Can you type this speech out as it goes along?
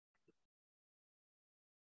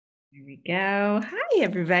There we go. Hi,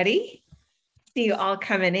 everybody. See you all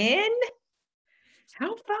coming in.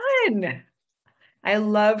 How fun. I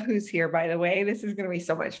love who's here, by the way. This is going to be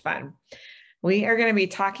so much fun. We are going to be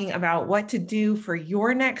talking about what to do for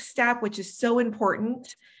your next step, which is so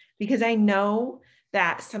important because I know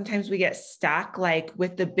that sometimes we get stuck like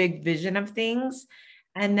with the big vision of things.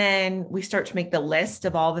 And then we start to make the list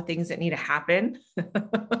of all the things that need to happen.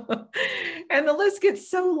 And the list gets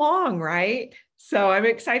so long, right? So I'm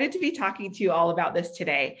excited to be talking to you all about this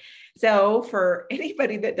today. So for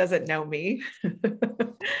anybody that doesn't know me,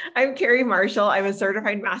 I'm Carrie Marshall. I'm a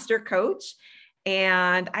certified master coach.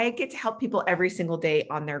 And I get to help people every single day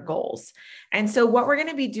on their goals. And so, what we're going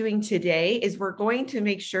to be doing today is we're going to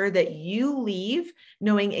make sure that you leave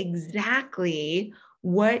knowing exactly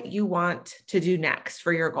what you want to do next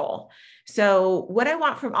for your goal. So, what I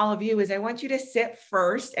want from all of you is I want you to sit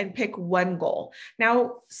first and pick one goal.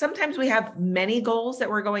 Now, sometimes we have many goals that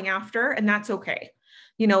we're going after, and that's okay.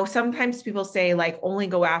 Sometimes people say like only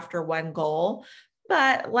go after one goal.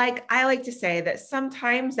 But like I like to say that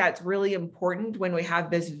sometimes that's really important when we have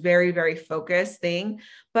this very, very focused thing.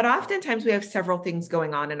 But oftentimes we have several things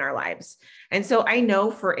going on in our lives. And so I know,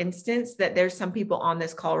 for instance, that there's some people on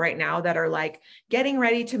this call right now that are like getting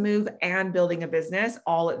ready to move and building a business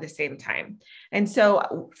all at the same time. And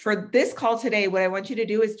so for this call today, what I want you to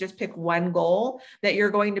do is just pick one goal that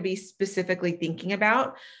you're going to be specifically thinking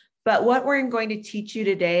about. But what we're going to teach you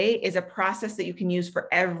today is a process that you can use for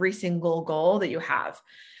every single goal that you have.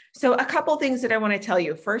 So a couple things that I want to tell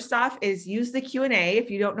you. First off is use the Q&A.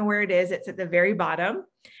 If you don't know where it is, it's at the very bottom.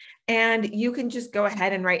 And you can just go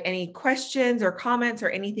ahead and write any questions or comments or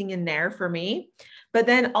anything in there for me. But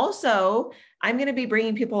then also, I'm going to be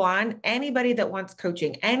bringing people on, anybody that wants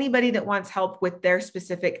coaching, anybody that wants help with their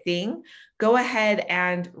specific thing, go ahead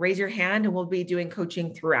and raise your hand and we'll be doing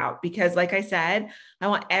coaching throughout. Because like I said, I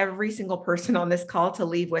want every single person on this call to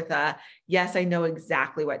leave with a, yes, I know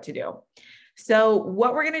exactly what to do. So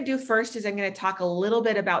what we're going to do first is I'm going to talk a little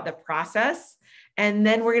bit about the process, and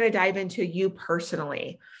then we're going to dive into you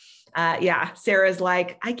personally. Sarah's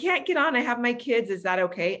like, I can't get on. I have my kids. Is that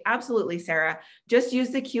okay? Absolutely, Sarah. Just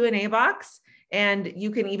use the Q&A box and you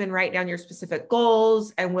can even write down your specific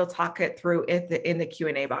goals and we'll talk it through in the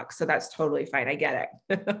Q&A box. So that's totally fine. I get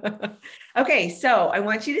it. Okay. So I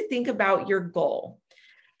want you to think about your goal.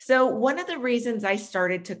 So one of the reasons I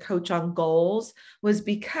started to coach on goals was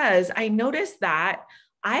because I noticed that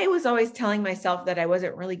I was always telling myself that I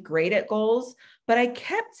wasn't really great at goals, but I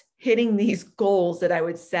kept hitting these goals that I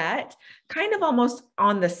would set kind of almost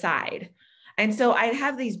on the side. And so I'd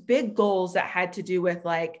have these big goals that had to do with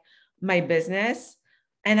like my business.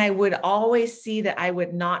 And I would always see that I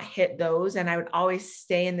would not hit those. And I would always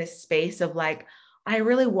stay in this space of like, I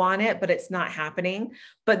really want it, but it's not happening.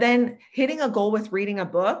 But then hitting a goal with reading a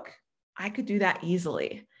book, I could do that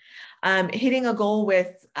easily. Hitting a goal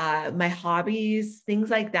with my hobbies, things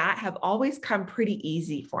like that have always come pretty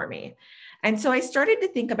easy for me. And so I started to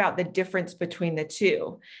think about the difference between the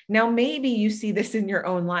two. Now, maybe you see this in your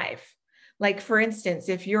own life. Like, for instance,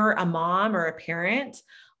 if you're a mom or a parent,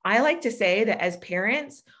 I like to say that as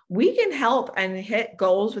parents, we can help and hit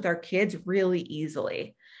goals with our kids really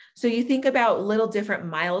easily. So you think about little different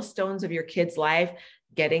milestones of your kid's life,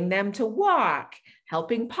 getting them to walk,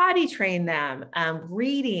 helping potty train them,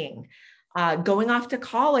 reading, going off to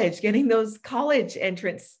college, getting those college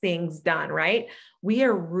entrance things done, right? We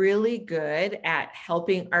are really good at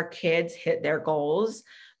helping our kids hit their goals.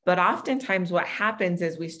 But oftentimes what happens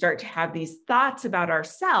is we start to have these thoughts about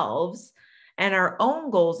ourselves and our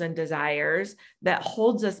own goals and desires that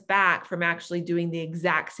holds us back from actually doing the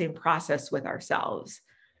exact same process with ourselves.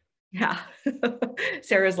 Yeah.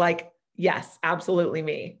 Sarah's like, yes, absolutely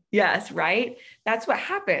me. Yes, right? That's what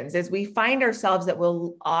happens is we find ourselves that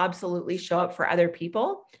will absolutely show up for other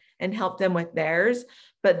people and help them with theirs,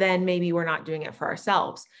 but then maybe we're not doing it for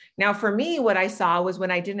ourselves. Now, for me, what I saw was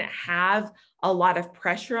when I didn't have a lot of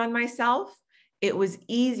pressure on myself, it was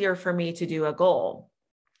easier for me to do a goal.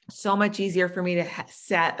 So much easier for me to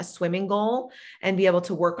set a swimming goal and be able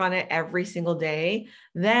to work on it every single day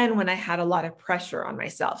than when I had a lot of pressure on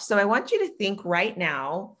myself. So I want you to think right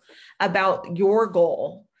now about your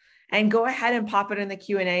goal and go ahead and pop it in the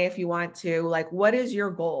Q&A if you want to. Like, what is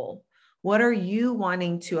your goal? What are you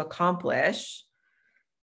wanting to accomplish?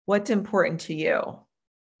 What's important to you?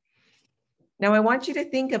 Now, I want you to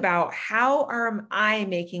think about how am I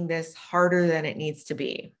making this harder than it needs to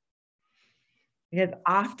be? Because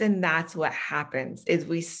often that's what happens is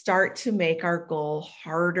we start to make our goal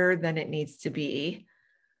harder than it needs to be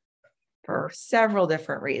for several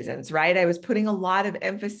different reasons, right? I was putting a lot of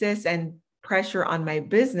emphasis and pressure on my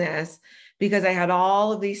business because I had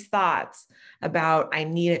all of these thoughts about I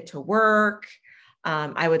need it to work.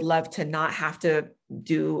 I would love to not have to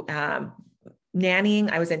do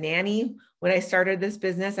nannying. I was a nanny when I started this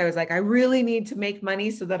business. I was like, I really need to make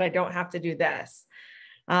money so that I don't have to do this.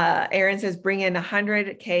 Erin says, bring in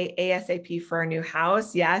 100K ASAP for our new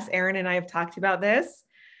house. Yes, Erin and I have talked about this.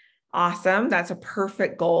 Awesome. That's a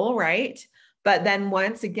perfect goal, right? But then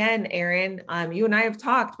once again, Erin, you and I have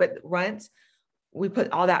talked, but once we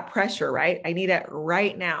put all that pressure, right? I need it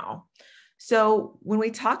right now. So when we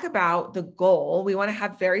talk about the goal, we want to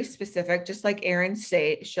have very specific, just like Erin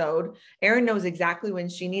showed. Erin knows exactly when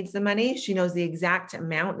she needs the money. She knows the exact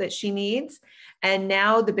amount that she needs. And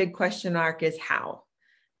now the big question mark is how,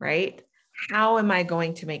 right? How am I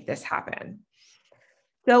going to make this happen?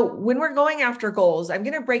 So when we're going after goals, I'm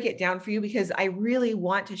going to break it down for you because I really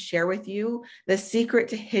want to share with you the secret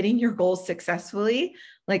to hitting your goals successfully,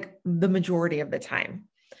 like the majority of the time.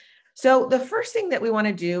 So the first thing that we want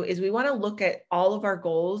to do is we want to look at all of our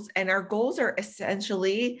goals, and our goals are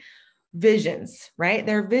essentially visions, right?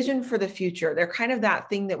 They're vision for the future. They're kind of that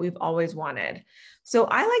thing that we've always wanted. So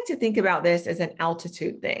I like to think about this as an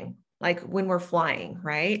altitude thing, like when we're flying,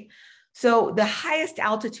 right? So the highest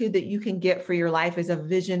altitude that you can get for your life is a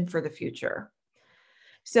vision for the future.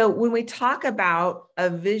 So when we talk about a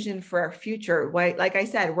vision for our future, like I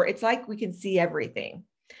said, it's like we can see everything.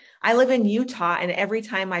 I live in Utah, and every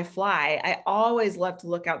time I fly, I always love to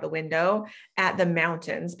look out the window at the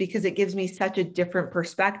mountains because it gives me such a different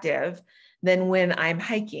perspective than when I'm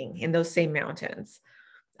hiking in those same mountains.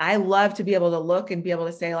 I love to be able to look and be able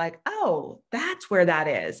to say like, oh, that's where that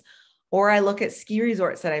is. Or I look at ski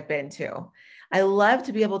resorts that I've been to. I love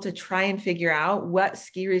to be able to try and figure out what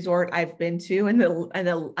ski resort I've been to and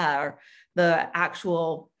the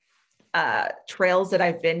actual trails that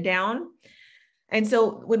I've been down. And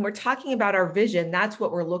so when we're talking about our vision, that's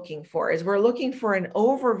what we're looking for, is we're looking for an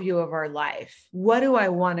overview of our life. What do I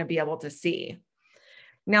want to be able to see?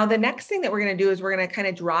 Now, the next thing that we're going to do is we're going to kind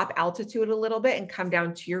of drop altitude a little bit and come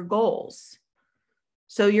down to your goals.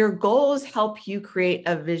 So your goals help you create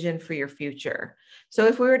a vision for your future. So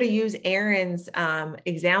if we were to use Erin's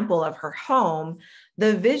example of her home,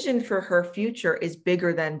 the vision for her future is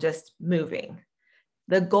bigger than just moving.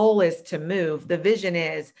 The goal is to move. The vision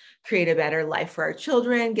is create a better life for our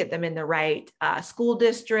children, get them in the right school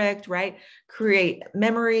district, right? Create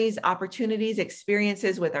memories, opportunities,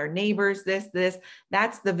 experiences with our neighbors, that's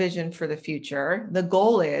the vision for the future. The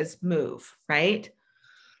goal is move, right?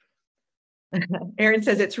 Erin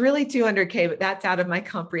says it's really 200K, but that's out of my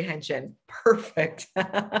comprehension. Perfect.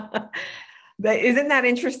 But isn't that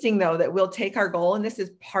interesting though, that we'll take our goal, and this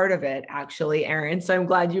is part of it actually, Erin. So I'm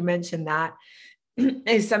glad you mentioned that.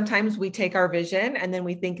 Is sometimes we take our vision and then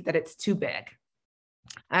we think that it's too big.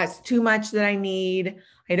 It's too much that I need.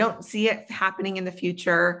 I don't see it happening in the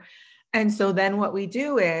future. And so then what we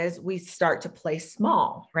do is we start to play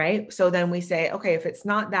small, right? So then we say, okay, if it's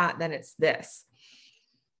not that, then it's this.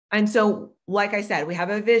 And so, like I said, we have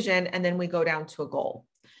a vision and then we go down to a goal.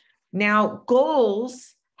 Now,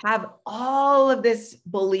 goals have all of this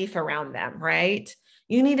belief around them, right?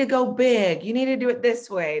 You need to go big. You need to do it this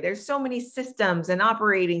way. There's so many systems and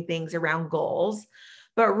operating things around goals,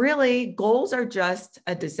 but really goals are just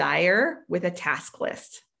a desire with a task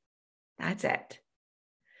list. That's it.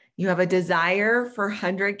 You have a desire for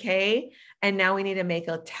 100K, and now we need to make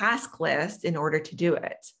a task list in order to do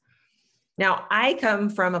it. Now, I come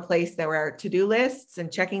from a place that were to-do lists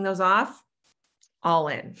and checking those off, all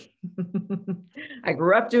in. I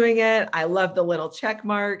grew up doing it. I love the little check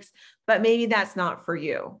marks, but maybe that's not for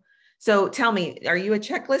you. So tell me, are you a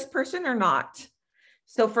checklist person or not?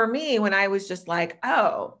 So for me, when I was just like,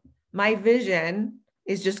 oh, my vision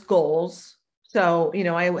is just goals. So,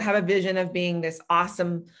 I have a vision of being this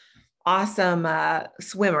awesome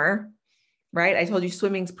swimmer, right? I told you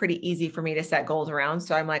swimming's pretty easy for me to set goals around.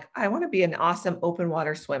 So I'm like, I want to be an awesome open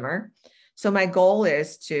water swimmer. So my goal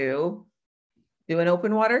is to do an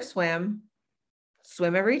open water swim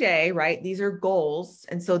every day, right? These are goals.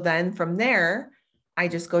 And so then from there, I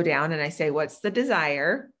just go down and I say, what's the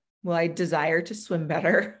desire? Well, I desire to swim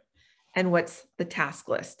better. And what's the task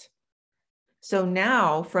list? So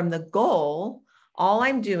now from the goal, all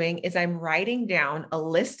I'm doing is I'm writing down a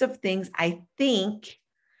list of things I think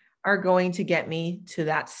are going to get me to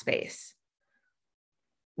that space.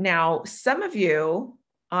 Now, some of you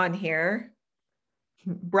on here,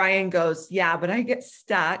 Brian goes, yeah, but I get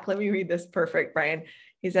stuck. Let me read this perfect, Brian.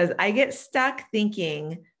 He says, I get stuck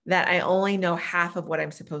thinking that I only know half of what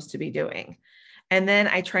I'm supposed to be doing. And then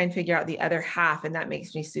I try and figure out the other half, and that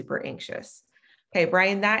makes me super anxious. Okay,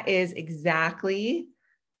 Brian, that is exactly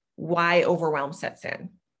why overwhelm sets in,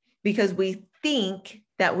 because we think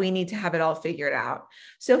that we need to have it all figured out.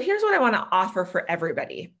 So here's what I want to offer for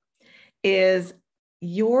everybody is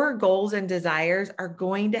your goals and desires are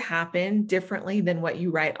going to happen differently than what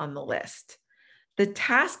you write on the list. The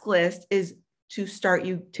task list is to start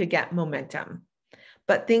you to get momentum,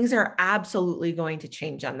 but things are absolutely going to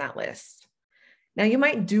change on that list. Now, you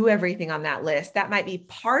might do everything on that list. That might be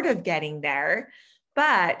part of getting there,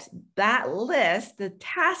 but that list, the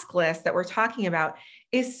task list that we're talking about,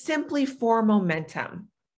 is simply for momentum.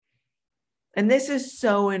 And this is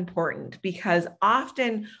so important because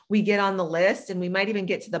often we get on the list and we might even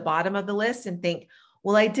get to the bottom of the list and think,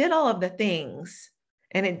 well, I did all of the things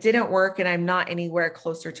and it didn't work and I'm not anywhere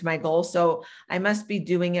closer to my goal. So I must be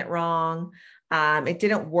doing it wrong. It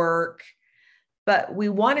didn't work. But we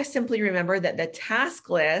want to simply remember that the task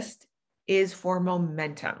list is for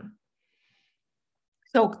momentum.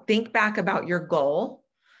 So think back about your goal.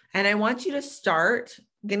 And I want you to start.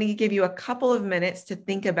 I'm going to give you a couple of minutes to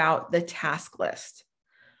think about the task list.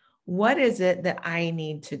 What is it that I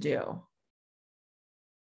need to do?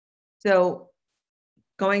 So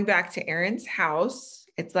going back to Erin's house,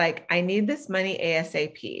 it's like, I need this money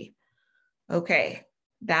ASAP. Okay,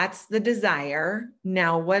 that's the desire.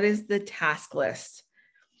 Now, what is the task list?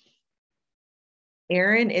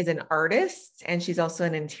 Erin is an artist and she's also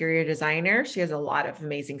an interior designer. She has a lot of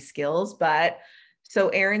amazing skills, but so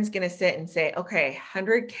Erin's going to sit and say, okay,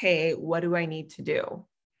 100K, what do I need to do?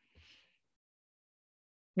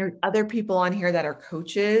 There are other people on here that are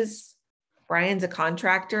coaches. Brian's a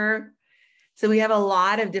contractor. So we have a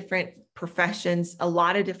lot of different professions, a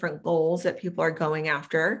lot of different goals that people are going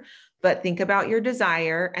after, but think about your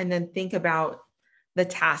desire and then think about the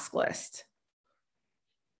task list.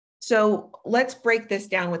 So let's break this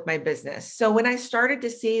down with my business. So when I started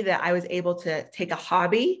to see that I was able to take a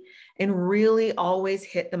hobby and really always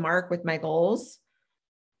hit the mark with my goals,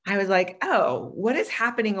 I was like, oh, what is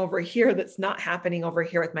happening over here that's not happening over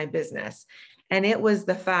here with my business? And it was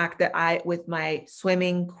the fact that with my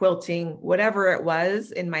swimming, quilting, whatever it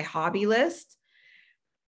was in my hobby list,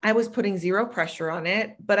 I was putting zero pressure on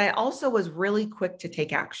it, but I also was really quick to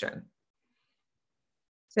take action.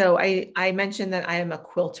 So I mentioned that I am a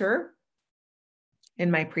quilter in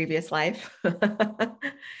my previous life, but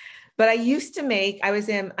I used to I was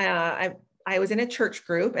in a church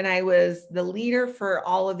group and I was the leader for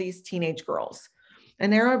all of these teenage girls.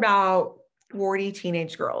 And there were about 40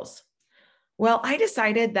 teenage girls. Well, I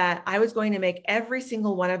decided that I was going to make every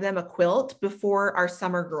single one of them a quilt before our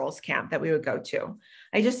summer girls camp that we would go to.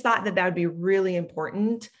 I just thought that would be really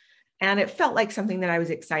important. And it felt like something that I was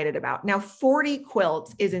excited about. Now, 40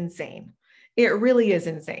 quilts is insane. It really is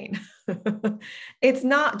insane. It's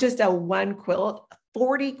not just a one quilt,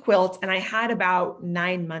 40 quilts. And I had about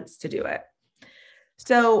 9 months to do it.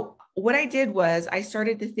 So what I did was I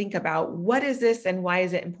started to think about what is this and why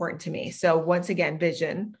is it important to me? So once again,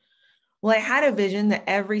 vision. Well, I had a vision that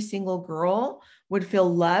every single girl would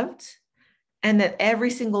feel loved and that every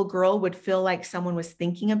single girl would feel like someone was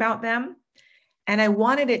thinking about them. And I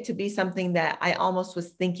wanted it to be something that I almost was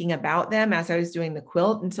thinking about them as I was doing the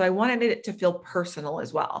quilt. And so I wanted it to feel personal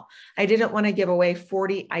as well. I didn't want to give away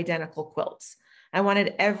 40 identical quilts. I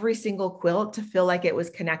wanted every single quilt to feel like it was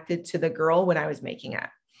connected to the girl when I was making it.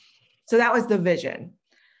 So that was the vision.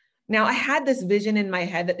 Now I had this vision in my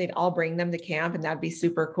head that they'd all bring them to camp and that'd be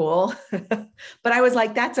super cool. But I was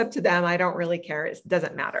like, that's up to them. I don't really care. It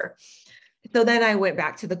doesn't matter. So then I went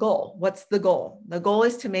back to the goal. What's the goal? The goal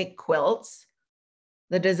is to make quilts.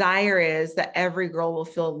 The desire is that every girl will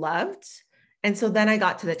feel loved. And so then I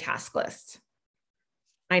got to the task list.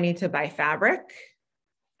 I need to buy fabric.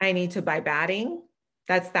 I need to buy batting.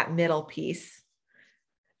 That's that middle piece.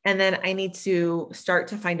 And then I need to start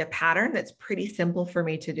to find a pattern that's pretty simple for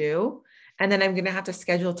me to do. And then I'm going to have to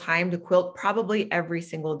schedule time to quilt probably every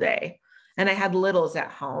single day. And I had littles at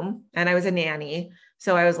home and I was a nanny.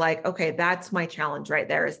 So I was like, okay, that's my challenge right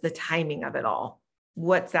there is the timing of it all.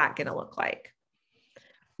 What's that going to look like?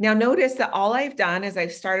 Now notice that all I've done is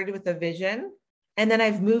I've started with a vision and then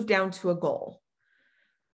I've moved down to a goal.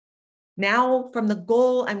 Now from the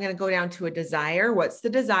goal, I'm going to go down to a desire. What's the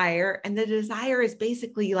desire? And the desire is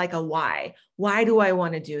basically like a why. Why do I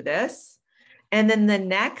want to do this? And then the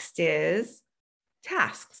next is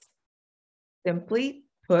tasks. Simply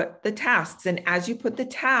put the tasks. And as you put the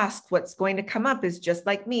tasks, what's going to come up is just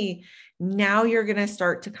like me. Now you're going to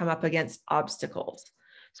start to come up against obstacles.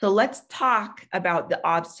 So let's talk about the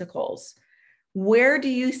obstacles. Where do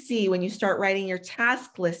you see when you start writing your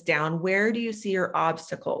task list down? Where do you see your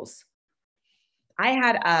obstacles? I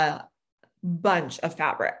had a bunch of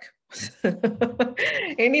fabric.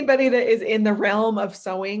 Anybody that is in the realm of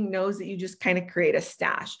sewing knows that you just kind of create a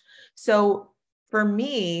stash. So for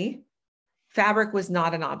me, fabric was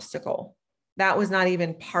not an obstacle. That was not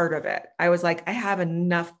even part of it. I was like, I have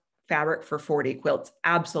enough fabric for 40 quilts.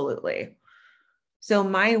 Absolutely. So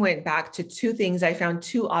mine went back to two things. I found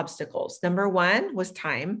two obstacles. Number one was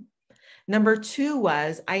time. Number two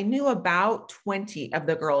was I knew about 20 of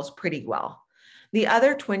the girls pretty well. The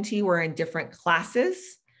other 20 were in different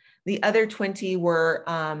classes. The other 20 were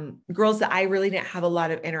girls that I really didn't have a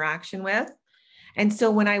lot of interaction with. And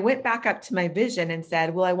so when I went back up to my vision and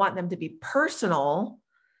said, well, I want them to be personal,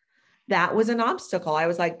 that was an obstacle. I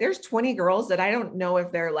was like, there's 20 girls that I don't know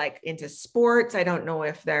if they're like into sports. I don't know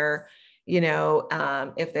if they're,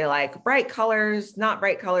 if they like bright colors, not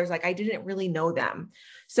bright colors. Like I didn't really know them.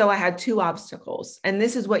 So I had two obstacles. And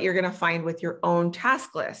this is what you're going to find with your own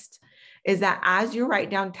task list is that as you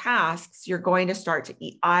write down tasks, you're going to start to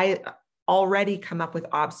I already come up with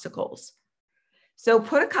obstacles. So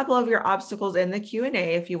put a couple of your obstacles in the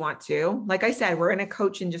Q&A if you want to. Like I said, we're going to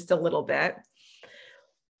coach in just a little bit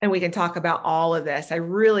and we can talk about all of this.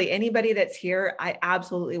 Anybody that's here, I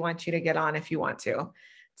absolutely want you to get on if you want to.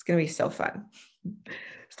 It's going to be so fun.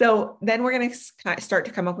 So then we're going to start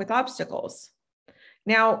to come up with obstacles.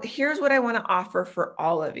 Now, here's what I want to offer for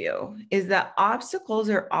all of you is that obstacles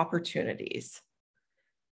are opportunities.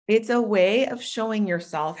 It's a way of showing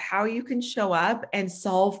yourself how you can show up and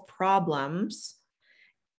solve problems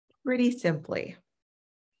pretty simply.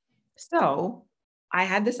 So I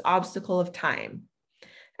had this obstacle of time.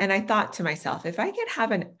 And I thought to myself, if I could have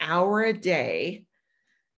an hour a day,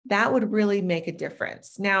 that would really make a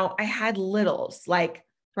difference. Now I had littles, like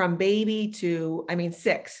from baby to,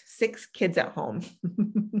 six kids at home.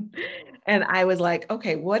 And I was like,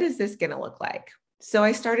 okay, what is this going to look like? So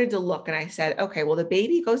I started to look and I said, okay, well, the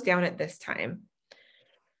baby goes down at this time.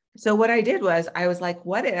 So what I did was I was like,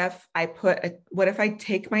 what if I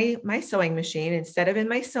take my sewing machine instead of in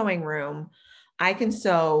my sewing room, I can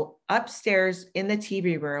sew upstairs in the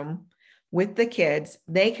TV room with the kids.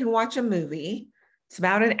 They can watch a movie. It's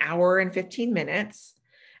about an hour and 15 minutes.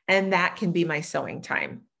 And that can be my sewing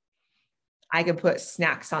time. I can put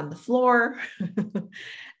snacks on the floor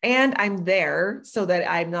and I'm there so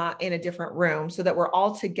that I'm not in a different room so that we're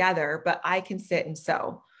all together, but I can sit and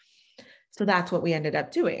sew. So that's what we ended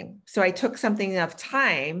up doing. So I took something of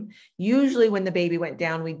time. Usually when the baby went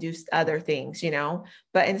down, we do other things,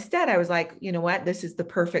 but instead I was like, you know what, this is the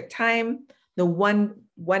perfect time. The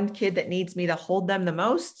one kid that needs me to hold them the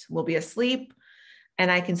most will be asleep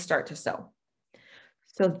and I can start to sew.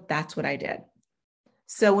 So that's what I did.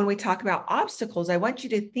 So when we talk about obstacles, I want you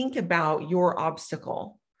to think about your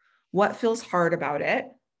obstacle. What feels hard about it?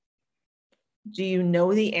 Do you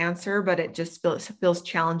know the answer, but it just feels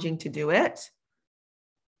challenging to do it?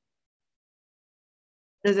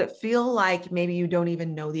 Does it feel like maybe you don't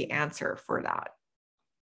even know the answer for that?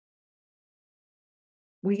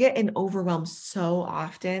 We get overwhelmed so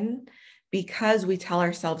often because we tell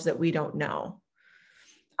ourselves that we don't know.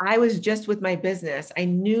 I was just with my business. I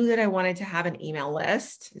knew that I wanted to have an email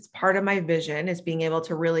list. It's part of my vision is being able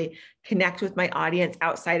to really connect with my audience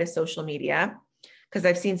outside of social media. Because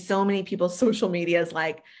I've seen so many people's social medias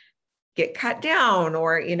like get cut down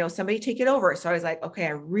or, somebody take it over. So I was like, okay,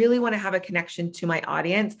 I really want to have a connection to my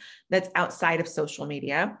audience that's outside of social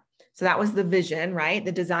media. So that was the vision, right?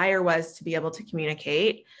 The desire was to be able to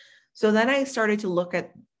communicate. So then I started to look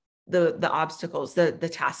at the obstacles, the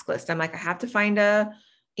task list. I'm like, I have to find a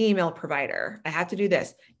email provider. I have to do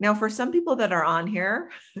this. Now, for some people that are on here,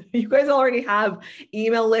 you guys already have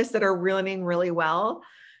email lists that are running really well.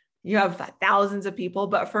 You have thousands of people,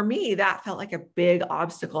 but for me, that felt like a big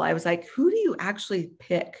obstacle. I was like, who do you actually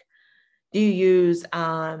pick? Do you use,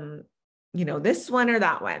 this one or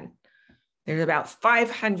that one? There's about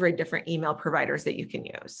 500 different email providers that you can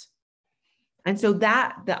use. And so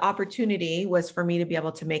the opportunity was for me to be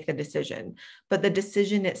able to make the decision, but the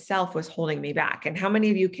decision itself was holding me back. And how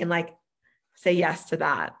many of you can say yes to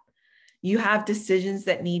that? You have decisions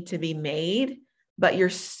that need to be made, but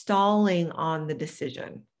you're stalling on the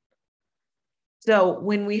decision. So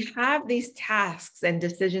when we have these tasks and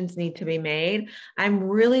decisions need to be made, I'm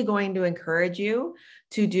really going to encourage you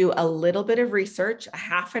to do a little bit of research, a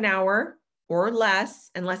half an hour or less,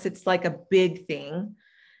 unless it's like a big thing.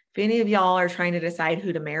 If any of y'all are trying to decide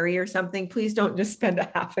who to marry or something, please don't just spend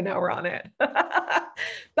a half an hour on it.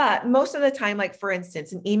 But most of the time, like for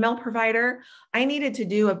instance, an email provider, I needed to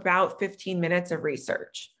do about 15 minutes of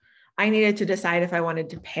research. I needed to decide if I wanted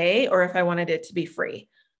to pay or if I wanted it to be free.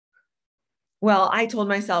 Well, I told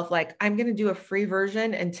myself I'm going to do a free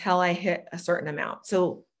version until I hit a certain amount.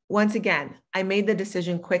 So once again, I made the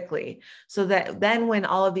decision quickly so that then when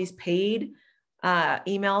all of these paid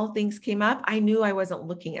email things came up, I knew I wasn't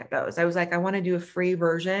looking at those. I was like, I want to do a free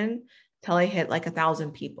version till I hit like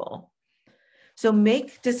 1,000 people. So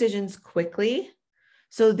make decisions quickly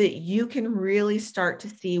so that you can really start to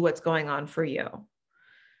see what's going on for you.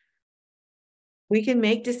 We can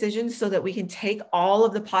make decisions so that we can take all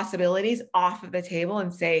of the possibilities off of the table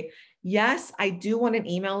and say, yes, I do want an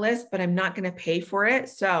email list, but I'm not going to pay for it.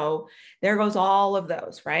 So there goes all of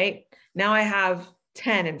those, right? Now I have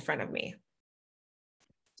 10 in front of me.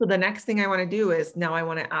 So the next thing I want to do is now I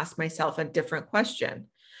want to ask myself a different question.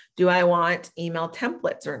 Do I want email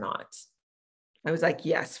templates or not? I was like,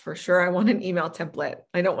 yes, for sure. I want an email template.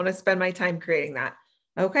 I don't want to spend my time creating that.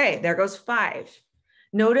 Okay, there goes 5.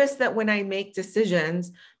 Notice that when I make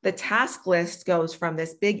decisions, the task list goes from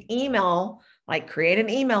this big email, like create an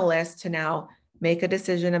email list, to now make a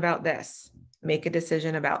decision about this, make a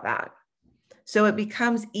decision about that. So it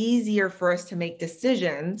becomes easier for us to make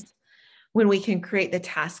decisions when we can create the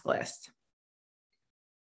task list.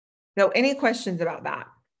 So any questions about that?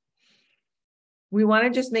 We want to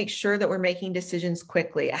just make sure that we're making decisions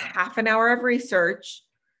quickly. A half an hour of research,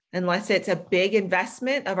 unless it's a big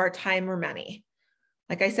investment of our time or money.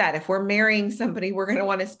 Like I said, if we're marrying somebody, we're going to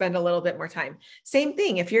want to spend a little bit more time. Same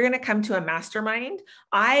thing. If you're going to come to a mastermind,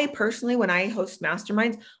 I personally, when I host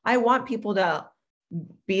masterminds, I want people to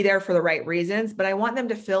be there for the right reasons, but I want them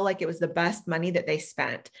to feel like it was the best money that they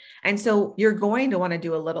spent. And so you're going to want to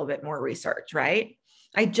do a little bit more research, right?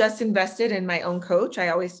 I just invested in my own coach. I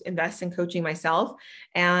always invest in coaching myself,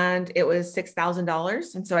 and it was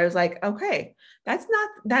 $6,000. And so I was like, okay, that's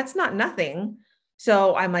not nothing.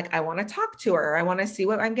 So I'm like, I want to talk to her. I want to see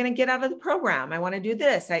what I'm going to get out of the program. I want to do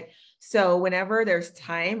this. So whenever there's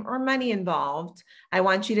time or money involved, I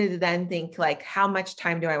want you to then think like, how much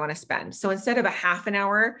time do I want to spend? So instead of a half an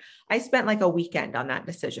hour, I spent like a weekend on that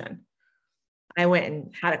decision. I went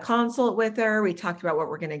and had a consult with her. We talked about what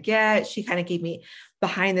we're going to get. She kind of gave me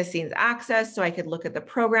behind the scenes access so I could look at the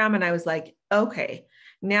program. And I was like, okay,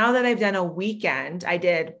 now that I've done a weekend, I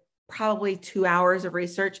did probably 2 hours of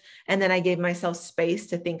research, and then I gave myself space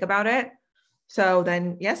to think about it. So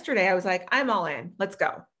then yesterday I was like, I'm all in, let's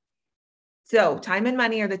go. So time and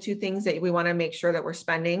money are the 2 things that we want to make sure that we're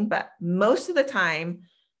spending. But most of the time,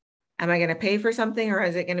 am I going to pay for something or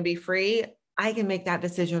is it going to be free? I can make that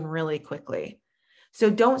decision really quickly. So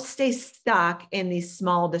don't stay stuck in these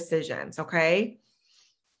small decisions. Okay.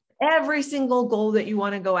 Every single goal that you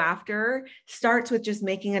want to go after starts with just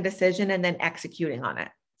making a decision and then executing on it.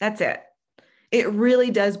 That's it. It really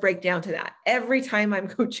does break down to that. Every time I'm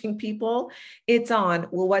coaching people, it's on,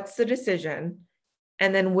 well, what's the decision?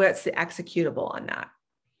 And then what's the executable on that?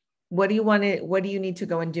 What do you need to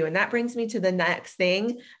go and do? And that brings me to the next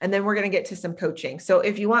thing. And then we're going to get to some coaching. So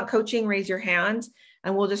if you want coaching, raise your hand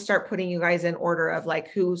and we'll just start putting you guys in order of like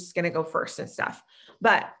who's going to go first and stuff.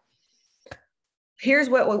 But here's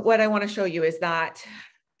what I want to show you is that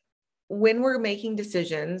when we're making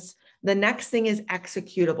decisions, the next thing is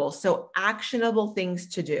executable. So actionable things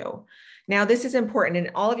to do. Now, this is important.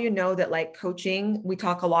 And all of you know that like coaching, we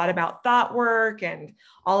talk a lot about thought work and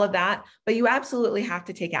all of that, but you absolutely have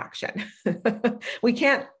to take action. We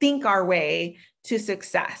can't think our way to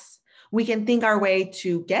success. We can think our way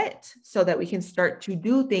to get so that we can start to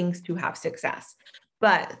do things to have success.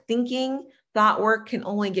 But thinking, thought work can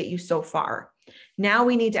only get you so far. Now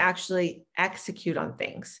we need to actually execute on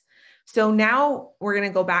things. So now we're going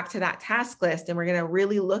to go back to that task list and we're going to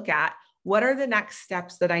really look at what are the next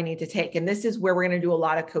steps that I need to take. And this is where we're going to do a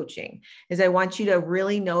lot of coaching is I want you to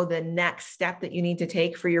really know the next step that you need to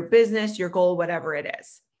take for your business, your goal, whatever it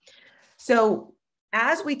is. So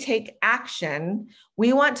as we take action,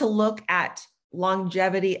 we want to look at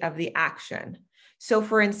longevity of the action. So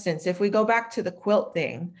for instance, if we go back to the quilt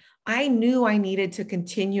thing, I knew I needed to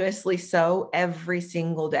continuously sew every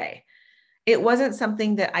single day. It wasn't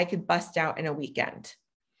something that I could bust out in a weekend.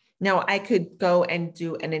 Now I could go and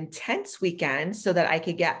do an intense weekend so that I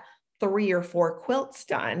could get 3 or 4 quilts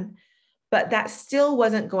done, but that still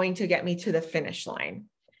wasn't going to get me to the finish line.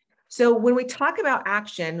 So when we talk about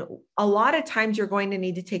action, a lot of times you're going to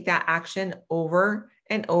need to take that action over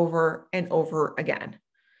and over and over again.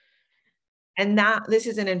 And this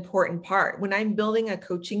is an important part. When I'm building a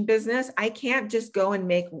coaching business, I can't just go and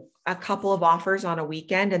make a couple of offers on a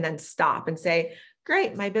weekend and then stop and say,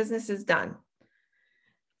 great, my business is done.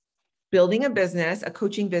 Building a business, a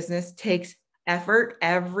coaching business, takes effort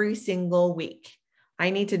every single week. I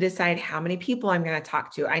need to decide how many people I'm going to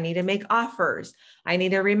talk to. I need to make offers. I need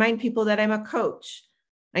to remind people that I'm a coach.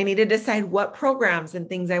 I need to decide what programs and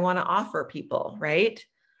things I want to offer people, right?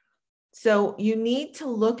 So you need to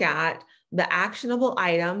look at the actionable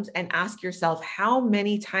items and ask yourself, how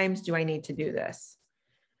many times do I need to do this?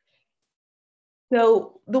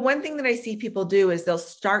 So the one thing that I see people do is they'll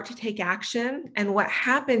start to take action. And what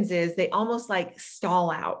happens is they almost like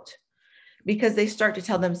stall out because they start to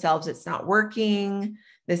tell themselves it's not working.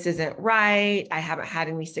 This isn't right. I haven't had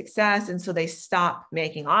any success. And so they stop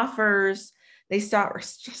making offers. They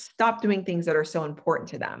stop doing things that are so important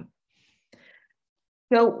to them.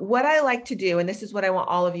 So what I like to do, and this is what I want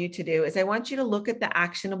all of you to do, is I want you to look at the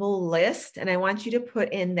actionable list and I want you to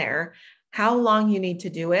put in there how long you need to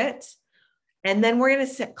do it. And then we're going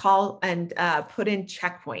to call and put in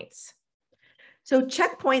checkpoints. So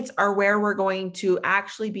checkpoints are where we're going to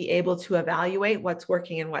actually be able to evaluate what's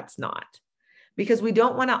working and what's not, because we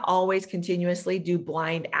don't want to always continuously do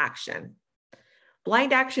blind action.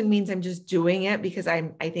 Blind action means I'm just doing it because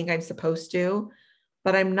I think I'm supposed to,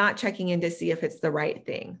 but I'm not checking in to see if it's the right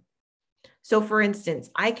thing. So for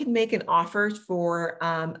instance, I could make an offer for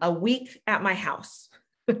a week at my house.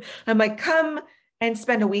 I'm like, come and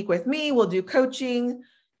spend a week with me. We'll do coaching.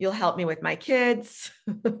 You'll help me with my kids.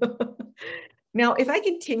 Now, if I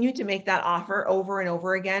continue to make that offer over and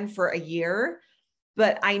over again for a year,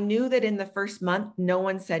 but I knew that in the first month, no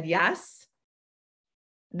one said yes,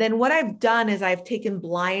 then what I've done is I've taken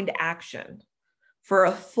blind action for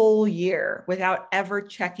a full year without ever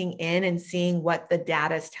checking in and seeing what the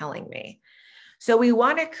data is telling me. So we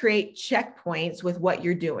want to create checkpoints with what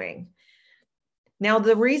you're doing. Now,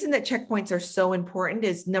 the reason that checkpoints are so important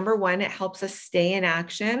is, number one, it helps us stay in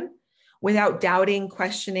action without doubting,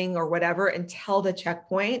 questioning, or whatever until the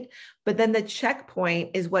checkpoint. But then the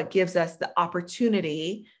checkpoint is what gives us the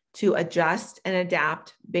opportunity to adjust and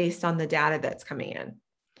adapt based on the data that's coming in.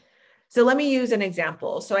 So let me use an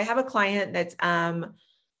example. So I have a client that's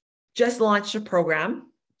just launched a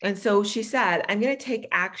program. And so she said, I'm going to take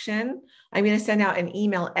action. I'm going to send out an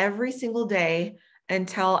email every single day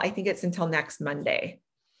until next Monday.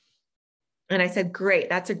 And I said, great,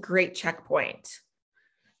 that's a great checkpoint.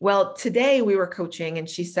 Well, today we were coaching and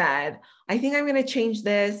she said, I think I'm going to change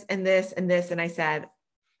this and this and this. And I said,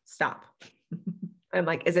 stop. I'm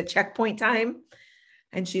like, is it checkpoint time?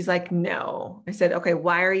 And she's like, no. I said, okay,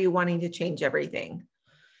 why are you wanting to change everything?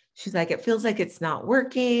 She's like, it feels like it's not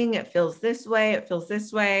working. It feels this way. It feels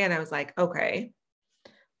this way. And I was like, okay,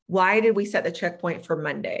 why did we set the checkpoint for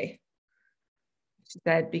Monday? She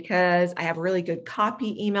said, because I have a really good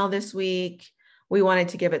copy email this week. We wanted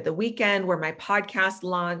to give it the weekend where my podcast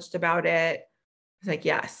launched about it. I was like,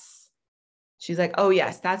 yes. She's like, oh,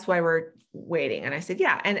 yes, that's why we're waiting. And I said,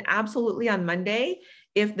 yeah. And absolutely on Monday,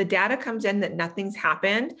 if the data comes in that nothing's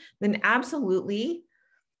happened, then absolutely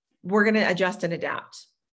we're going to adjust and adapt.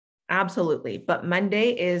 Absolutely. But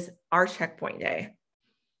Monday is our checkpoint day.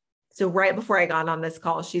 So right before I got on this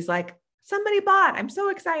call, she's like, somebody bought. I'm so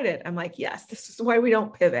excited. I'm like, yes, this is why we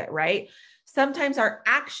don't pivot, right? Sometimes our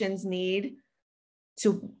actions need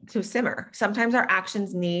to simmer. Sometimes our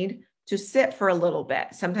actions need to sit for a little bit.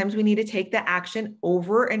 Sometimes we need to take the action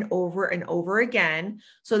over and over and over again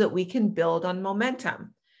so that we can build on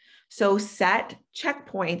momentum. So set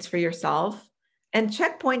checkpoints for yourself, and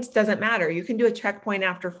checkpoints doesn't matter. You can do a checkpoint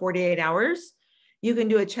after 48 hours. You can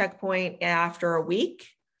do a checkpoint after a week.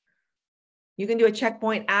 You can do a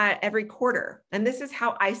checkpoint at every quarter. And this is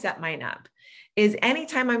how I set mine up. Is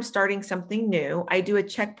anytime I'm starting something new, I do a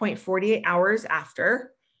checkpoint 48 hours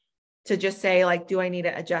after to just say, like, do I need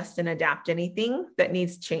to adjust and adapt anything that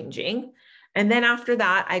needs changing? And then after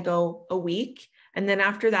that, I go a week. And then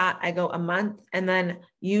after that, I go a month. And then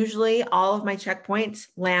usually all of my checkpoints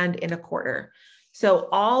land in a quarter. So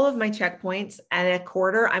all of my checkpoints at a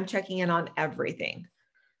quarter, I'm checking in on everything.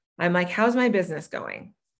 I'm like, how's my business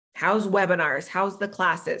going? How's webinars? How's the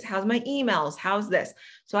classes? How's my emails? How's this?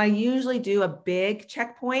 So I usually do a big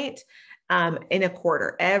checkpoint in a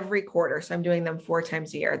quarter, every quarter. So I'm doing them 4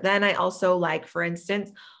 times a year. Then I also, like, for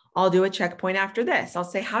instance, I'll do a checkpoint after this. I'll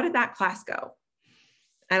say, how did that class go?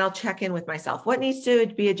 And I'll check in with myself. What needs to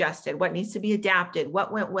be adjusted? What needs to be adapted?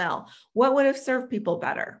 What went well? What would have served people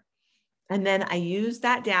better? And then I use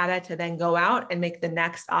that data to then go out and make the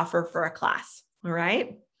next offer for a class. All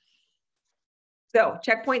right. So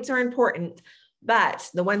checkpoints are important, but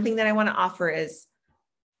the one thing that I want to offer is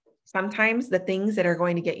sometimes the things that are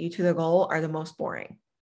going to get you to the goal are the most boring.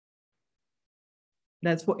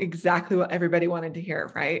 That's exactly what everybody wanted to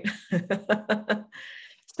hear, right?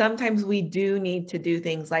 Sometimes we do need to do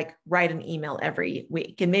things like write an email every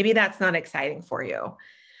week, and maybe that's not exciting for you,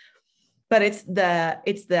 but it's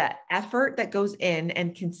the effort that goes in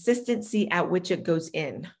and consistency at which it goes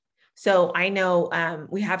in. So I know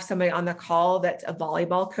we have somebody on the call that's a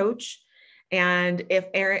volleyball coach, And if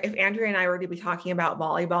Andrea and I were to be talking about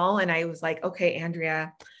volleyball and I was like, okay,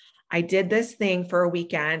 Andrea, I did this thing for a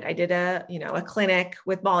weekend. I did a clinic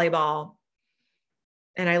with volleyball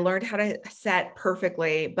and I learned how to set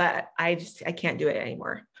perfectly, but I can't do it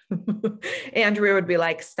anymore. Andrea would be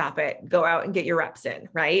like, stop it, go out and get your reps in,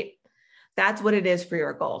 right? That's what it is for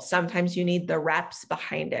your goal. Sometimes you need the reps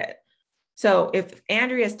behind it. So if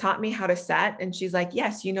Andrea's taught me how to set and she's like,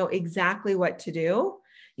 yes, you know exactly what to do,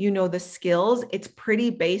 you know the skills, it's pretty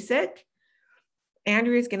basic.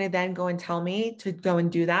 Andrea's going to then go and tell me to go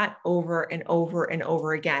and do that over and over and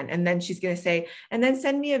over again. And then she's going to say, and then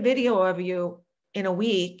send me a video of you in a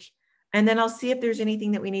week. And then I'll see if there's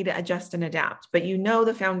anything that we need to adjust and adapt. But you know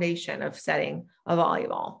the foundation of setting a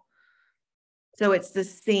volleyball. So it's the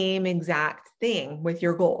same exact thing with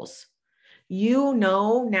your goals. You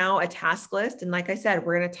know now a task list. And like I said,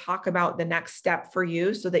 we're going to talk about the next step for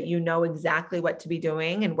you so that you know exactly what to be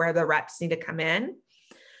doing and where the reps need to come in.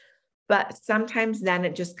 But sometimes then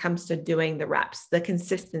it just comes to doing the reps, the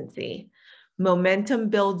consistency. Momentum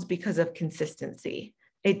builds because of consistency.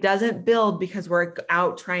 It doesn't build because we're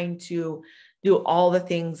out trying to do all the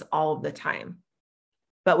things all of the time.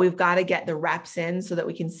 But we've got to get the reps in so that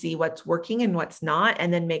we can see what's working and what's not,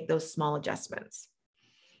 and then make those small adjustments.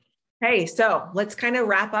 Okay, so let's kind of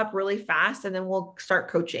wrap up really fast and then we'll start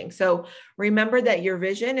coaching. So remember that your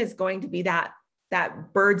vision is going to be that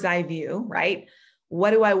bird's eye view, right?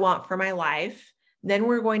 What do I want for my life? Then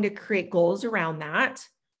we're going to create goals around that.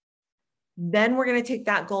 Then we're going to take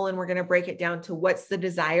that goal and we're going to break it down to what's the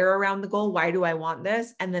desire around the goal? Why do I want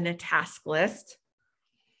this? And then a task list.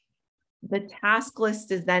 The task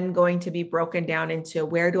list is then going to be broken down into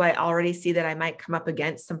where do I already see that I might come up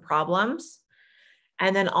against some problems?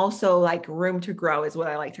 And then also like room to grow is what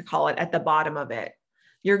I like to call it at the bottom of it.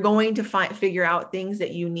 You're going to figure out things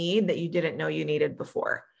that you need that you didn't know you needed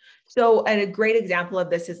before. So a great example of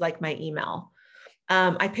this is like my email.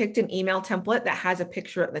 I picked an email template that has a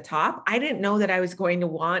picture at the top. I didn't know that I was going to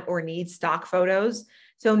want or need stock photos.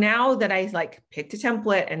 So now that I like picked a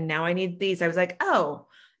template and now I need these, I was like, oh,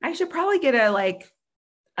 I should probably get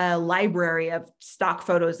a library of stock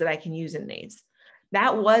photos that I can use in these.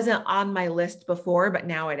 That wasn't on my list before, but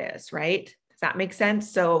now it is, right? Does that make sense?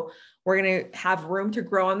 So we're going to have room to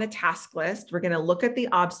grow on the task list. We're going to look at the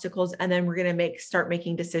obstacles and then we're going to start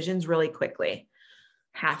making decisions really quickly.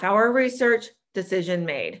 Half-hour research, decision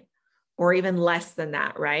made, or even less than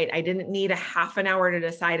that, right? I didn't need a half an hour to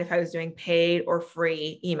decide if I was doing paid or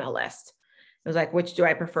free email list. It was like, which do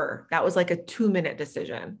I prefer? That was like a 2-minute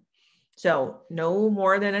decision. So no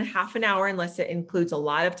more than a half an hour unless it includes a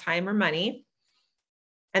lot of time or money.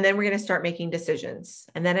 And then we're going to start making decisions.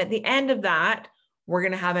 And then at the end of that, we're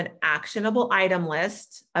going to have an actionable item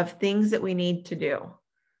list of things that we need to do.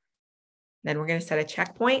 Then we're going to set a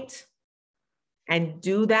checkpoint and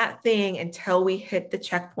do that thing until we hit the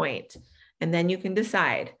checkpoint. And then you can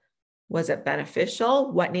decide, was it beneficial?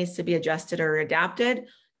 What needs to be adjusted or adapted?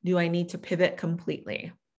 Do I need to pivot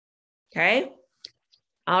completely? Okay.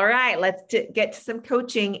 All right, let's get to some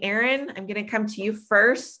coaching. Erin, I'm going to come to you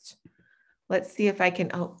first. Let's see if I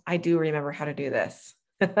can, oh, I do remember how to do this.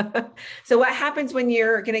 So what happens when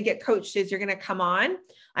you're going to get coached is you're going to come on.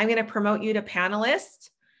 I'm going to promote you to panelist.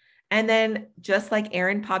 And then just like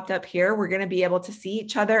Erin popped up here, we're going to be able to see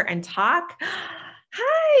each other and talk.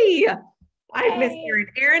 Hi, I've missed Erin.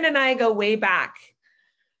 Erin and I go way back.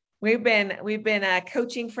 We've been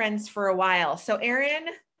coaching friends for a while. So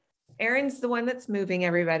Erin's the one that's moving,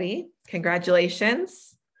 everybody.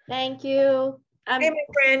 Congratulations. Thank you. Hey, my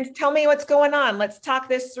friend, tell me what's going on. Let's talk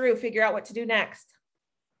this through, figure out what to do next.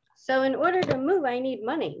 So in order to move, I need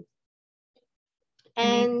money.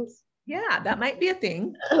 And yeah, that might be a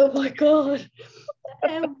thing. Oh my God.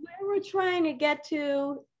 And where we're trying to get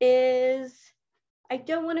to is, I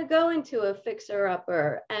don't want to go into a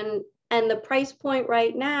fixer-upper. And the price point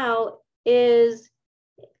right now is,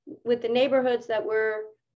 with the neighborhoods that we're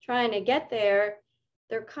trying to get there,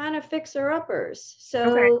 they're kind of fixer-uppers.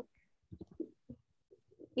 So, okay,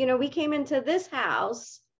 you know, we came into this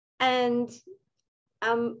house and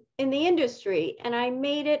in the industry and I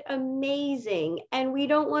made it amazing. And we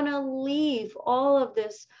don't want to leave all of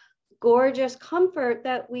this gorgeous comfort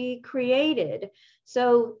that we created.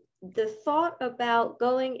 So the thought about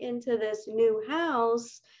going into this new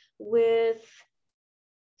house with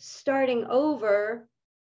starting over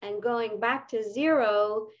and going back to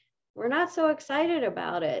zero, we're not so excited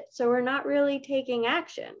about it. So we're not really taking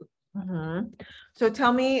action. Mm-hmm. So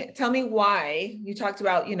tell me why you talked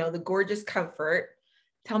about, you know, the gorgeous comfort.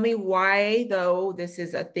 Tell me why, though, this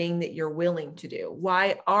is a thing that you're willing to do.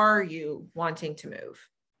 Why are you wanting to move?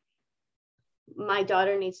 my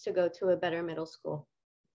daughter needs to go to a better middle school.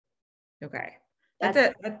 Okay.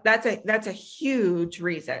 That's a huge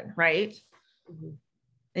reason, right? Mhm.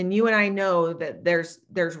 And you and I know that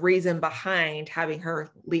there's reason behind having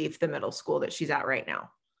her leave the middle school that she's at right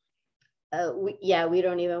now. We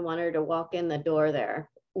don't even want her to walk in the door there.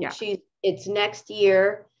 Yeah. It's next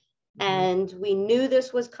year, Mhm. and we knew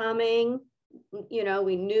this was coming. You know,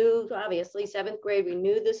 we knew, obviously, 7th grade, we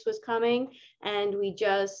knew this was coming, and we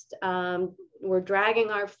just were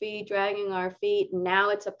dragging our feet. Now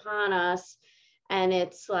it's upon us. And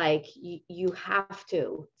it's like, you have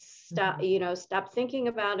to stop, Mhm. Stop thinking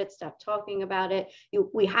about it, stop talking about it.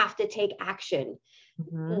 We have to take action.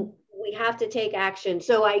 Mhm. We have to take action.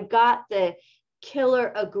 So I got the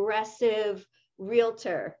killer aggressive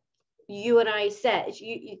realtor. You and I said,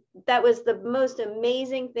 that was the most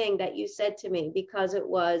amazing thing that you said to me, because it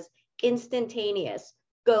was instantaneous.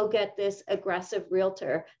 Go get this aggressive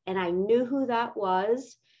realtor. And I knew who that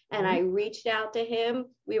was. And I reached out to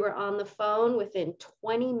him. We were on the phone within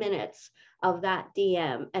 20 minutes of that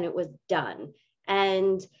DM, and it was done.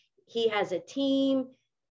 And he has a team.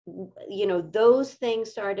 Those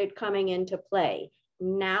things started coming into play.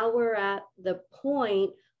 Now we're at the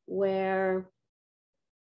point where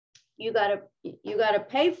you gotta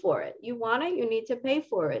pay for it. You want it, you need to pay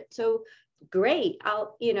for it. So great,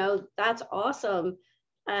 that's awesome.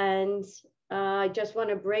 And I just want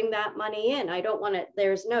to bring that money in. I don't want to,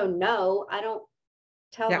 there's no, I don't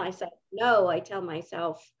tell myself no, I tell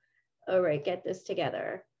myself, all right, get this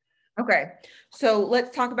together. Okay. So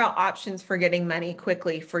let's talk about options for getting money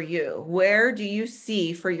quickly for you. Where do you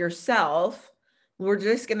see for yourself? We're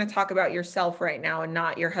just going to talk about yourself right now and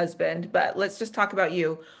not your husband, but let's just talk about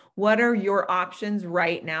you. What are your options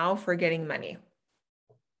right now for getting money?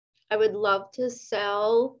 I would love to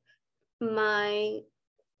sell my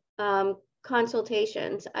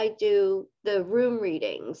consultations. I do the room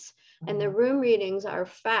readings, and the room readings are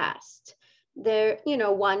fast. They're,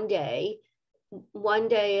 one day,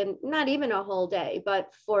 and not even a whole day,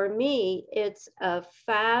 but for me, it's a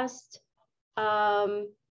fast, I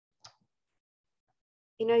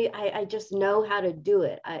just know how to do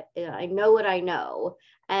it. I know what I know.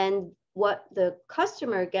 And what the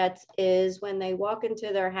customer gets is when they walk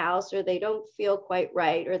into their house, or they don't feel quite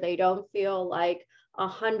right, or they don't feel like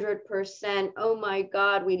 100%, oh my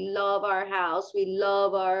God, we love our house, we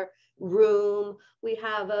love our room, we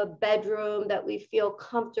have a bedroom that we feel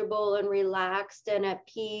comfortable and relaxed and at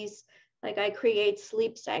peace. Like, I create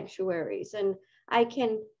sleep sanctuaries, and I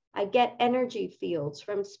get energy fields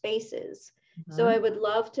from spaces. So I would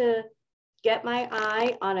love to get my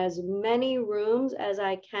eye on as many rooms as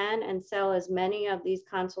I can and sell as many of these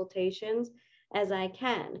consultations as I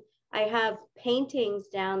can. I have paintings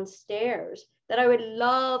downstairs that I would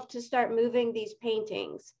love to start moving these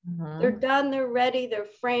paintings. They're done, they're ready, they're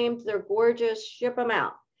framed, they're gorgeous, ship them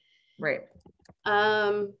out. Right.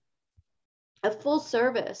 A full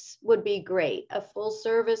service would be great. A full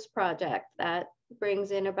service project that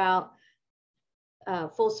brings in about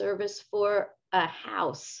full service for a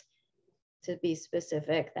house, to be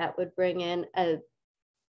specific, that would bring in a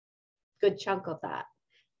good chunk of that.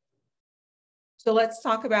 So let's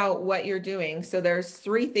talk about what you're doing. So there's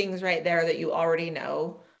 3 things right there that you already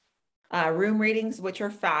know. Room readings, which are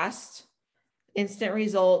fast, instant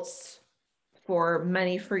results for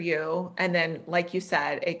money for you. And then, like you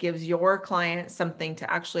said, it gives your client something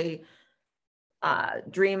to actually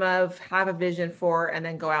dream of, have a vision for, and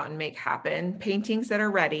then go out and make happen. Paintings that are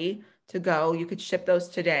ready to go, you could ship those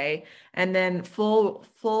today. And then full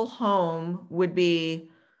home would be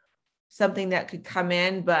something that could come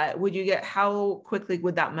in, but how quickly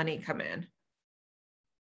would that money come in?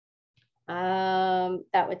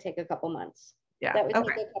 That would take a couple months. Yeah. That would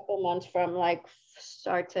Okay. take a couple months from like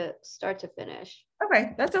start to finish.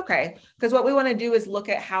 Okay, that's okay. Because what we want to do is look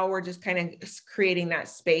at how we're just kind of creating that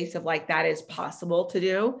space of like, that is possible to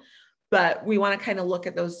do, but we want to kind of look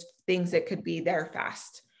at those things that could be there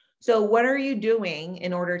fast. So what are you doing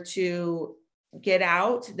in order to get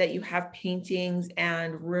out that you have paintings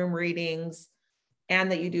and room readings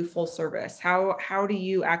and that you do full service? How do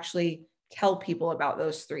you actually tell people about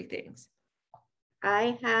those 3 things?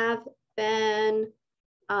 I have been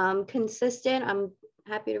consistent. I'm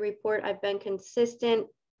happy to report I've been consistent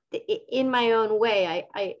in my own way.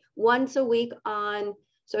 I once a week on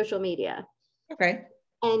social media. Okay.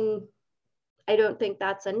 And I don't think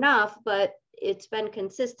that's enough, but it's been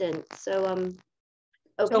consistent. So I'm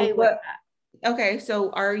okay with that. Okay,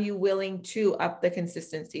 so are you willing to up the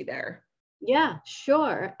consistency there? Yeah,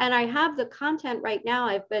 sure. And I have the content right now.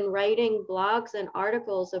 I've been writing blogs and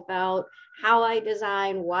articles about how I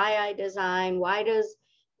design, why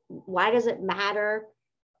why does it matter?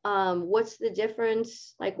 What's the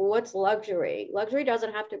difference? Like, what's luxury? Luxury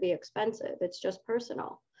doesn't have to be expensive. It's just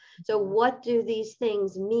personal. So what do these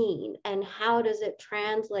things mean? And how does it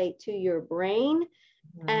translate to your brain?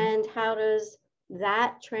 And how does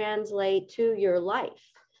that translate to your life?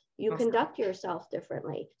 You conduct yourself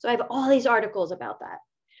differently. So I have all these articles about that.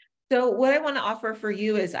 So what I want to offer for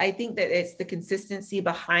you is, I think that it's the consistency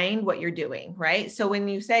behind what you're doing, right? So when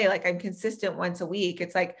you say like, I'm consistent once a week,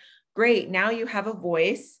 it's like, great. Now you have a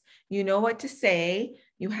voice, you know what to say.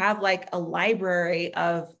 You have like a library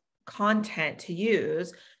of content to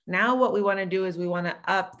use. Now what we want to do is we want to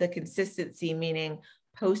up the consistency, meaning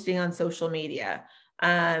posting on social media.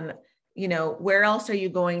 You know, where else are you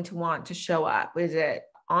going to want to show up? Is it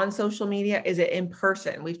on social media? Is it in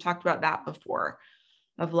person? We've talked about that before.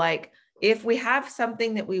 Of like, if we have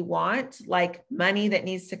something that we want, like money that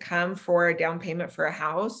needs to come for a down payment for a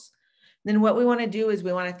house, then what we want to do is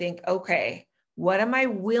we want to think, okay, what am I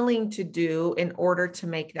willing to do in order to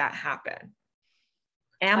make that happen?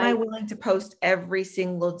 Am I willing to post every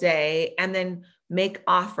single day and then make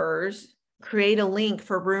offers, create a link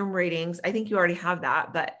for room readings? I think you already have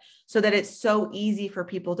that, but so that it's so easy for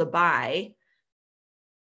people to buy.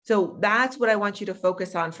 So that's what I want you to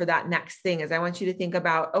focus on for that next thing is I want you to think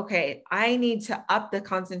about, okay, I need to up the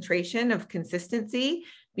concentration of consistency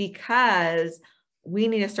because we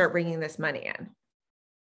need to start bringing this money in.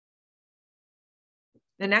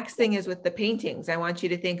 The next thing is with the paintings. I want you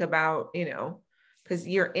to think about, you know, because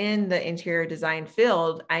you're in the interior design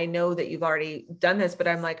field. I know that you've already done this, but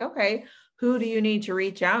I'm like, okay, who do you need to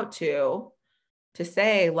reach out to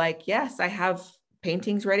say like, yes, I have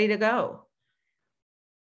paintings ready to go?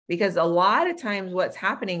 Because a lot of times what's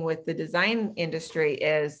happening with the design industry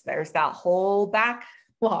is there's that whole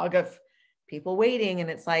backlog of people waiting. And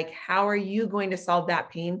it's like, how are you going to solve that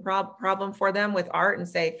pain problem for them with art and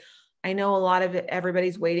say, I know a lot of it,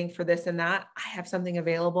 everybody's waiting for this and that. I have something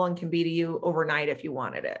available and can be to you overnight if you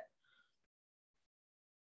wanted it.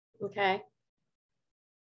 Okay.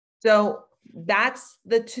 So that's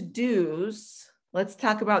the to-dos. Let's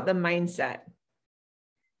talk about the mindset.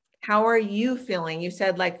 How are you feeling? You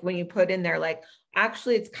said like when you put in there, like,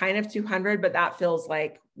 actually it's kind of 200, but that feels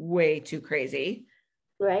like way too crazy.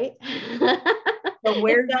 Right. So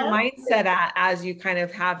where's your mindset at as you kind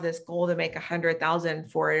of have this goal to make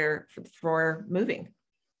 100,000 for moving?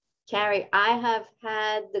 Carrie, I have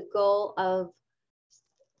had the goal of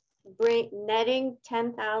netting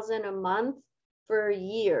 10,000 a month for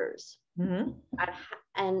years. And I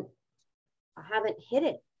haven't hit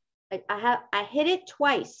it. I hit it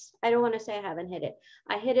twice. I don't want to say I haven't hit it.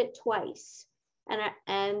 I hit it twice.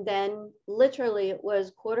 And then literally it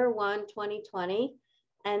was Q1 2020.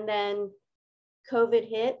 And then COVID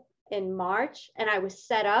hit in March and I was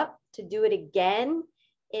set up to do it again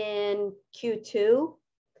in Q2.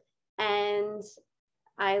 And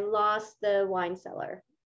I lost the wine cellar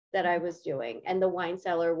that I was doing. And the wine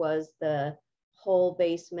cellar was the whole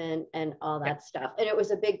basement and all that stuff. And it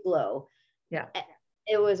was a big blow. Yeah.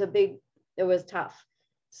 It was tough.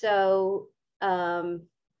 So, but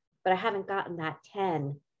I haven't gotten that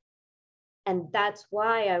 10. And that's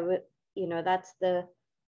why I would, you know, that's the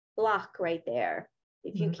block right there.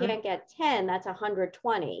 If you can't get 10, that's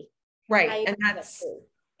 120. Right. And that's,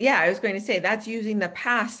 yeah, I was going to say that's using the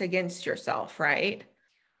past against yourself, right?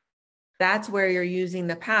 That's where you're using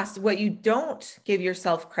the past. What you don't give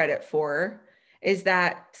yourself credit for is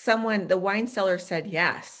that the wine cellar said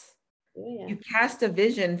yes. Yeah. You cast a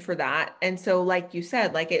vision for that. And so like you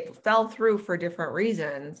said, like it fell through for different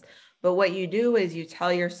reasons. But what you do is you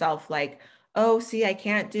tell yourself like, oh, see, I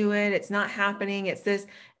can't do it. It's not happening. It's this.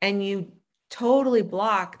 And you totally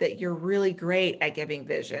block that you're really great at giving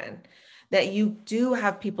vision, that you do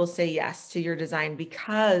have people say yes to your design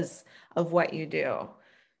because of what you do.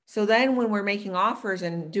 So then when we're making offers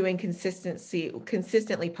and doing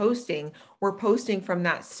consistently posting, we're posting from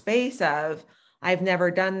that space of, I've never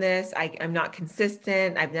done this. I'm not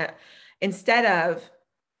consistent. Instead of,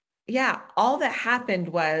 yeah, all that happened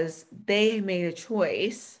was they made a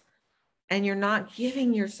choice and you're not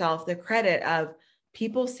giving yourself the credit of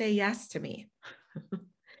people say yes to me.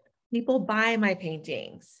 People buy my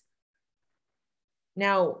paintings.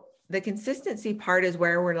 Now, the consistency part is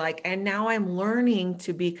where we're like, and now I'm learning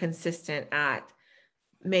to be consistent at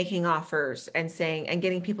making offers and saying, and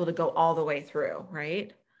getting people to go all the way through,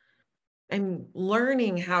 right? I'm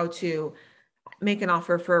learning how to make an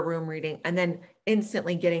offer for a room reading and then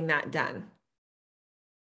instantly getting that done.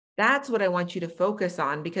 That's what I want you to focus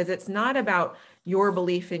on, because it's not about your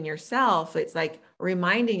belief in yourself. It's like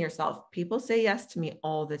reminding yourself, people say yes to me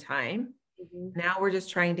all the time. Now we're just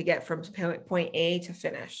trying to get from point A to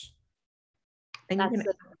finish. And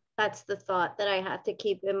that's the thought that I have to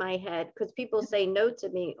keep in my head, because people say no to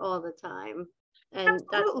me all the time. And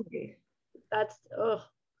absolutely. that's oh.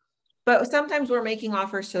 But sometimes we're making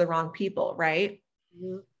offers to the wrong people, right?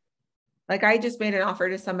 Like I just made an offer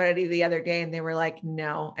to somebody the other day and they were like,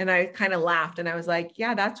 no. And I kind of laughed and I was like,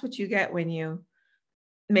 yeah, that's what you get when you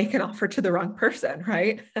make an offer to the wrong person,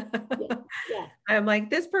 right? Yeah. I'm like,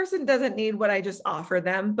 this person doesn't need what I just offered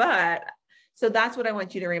them. But so that's what I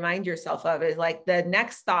want you to remind yourself of, is like the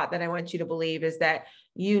next thought that I want you to believe is that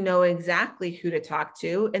you know exactly who to talk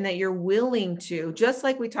to and that you're willing to, just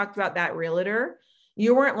like we talked about that realtor,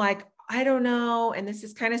 you weren't like, I don't know, and this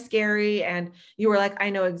is kind of scary. And you were like, I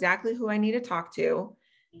know exactly who I need to talk to.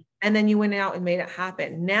 And then you went out and made it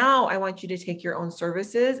happen. Now I want you to take your own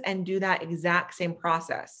services and do that exact same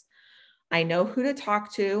process. I know who to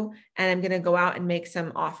talk to, and I'm going to go out and make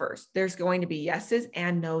some offers. There's going to be yeses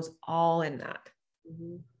and nos all in that.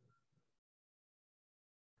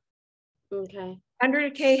 Okay.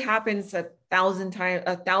 100K happens 1,000 times,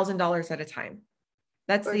 $1,000 at a time.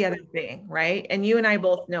 That's the other thing, right? And you and I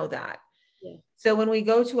both know that. Yeah. So when we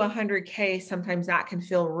go to 100K, sometimes that can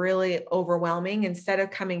feel really overwhelming instead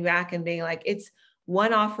of coming back and being like, it's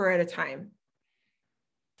one offer at a time.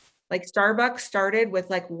 Like Starbucks started with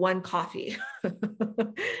like one coffee.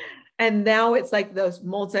 And now it's like those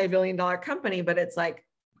multi-billion-dollar company, but it's like,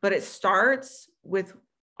 but it starts with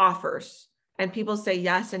offers, and people say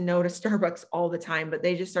yes and no to Starbucks all the time, but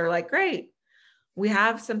they just are like, great, we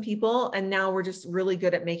have some people and now we're just really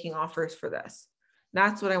good at making offers for this.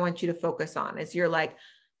 That's what I want you to focus on, is you're like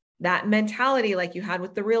that mentality, like you had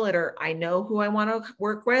with the realtor. I know who I want to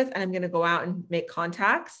work with and I'm going to go out and make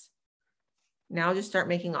contacts. Now just start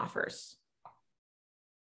making offers.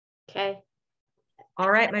 Okay. All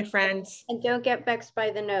right, my friends. And don't get vexed by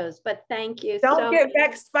the no's, but thank you. Don't get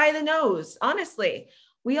vexed by the no's. Honestly,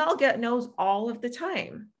 we all get no's all of the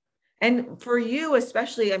time. And for you,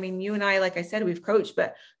 especially, I mean, you and I, like I said, we've coached,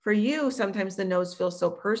 but for you, sometimes the no's feel so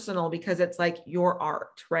personal because it's like your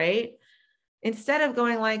art, right? Instead of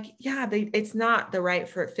going like, yeah, it's not the right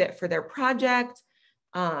fit for their project.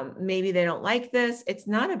 Maybe they don't like this. It's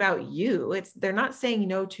not about you. They're not saying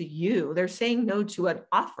no to you. They're saying no to an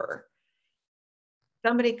offer.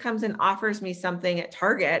 Somebody comes and offers me something at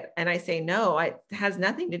Target and I say no, it has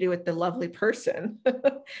nothing to do with the lovely person.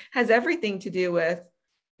 Has everything to do with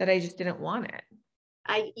that I just didn't want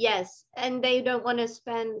it. Yes. And they don't want to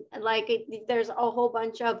spend there's a whole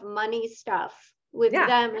bunch of money stuff with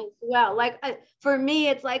them as well. Like for me,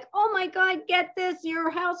 it's like, oh my God, get this. Your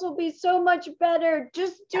house will be so much better.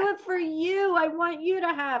 Just do it for you. I want you to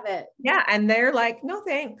have it. Yeah. And they're like, no,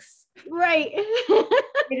 thanks. Right.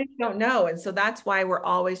 They just don't know. And so that's why we're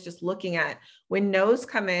always just looking at when no's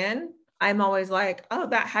come in. I'm always like, oh,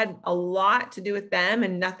 that had a lot to do with them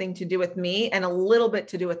and nothing to do with me, and a little bit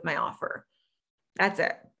to do with my offer. That's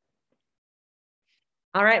it.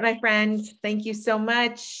 All right, my friend. Thank you so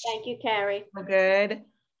much. Thank you, Carrie. Good.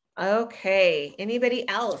 Okay. Anybody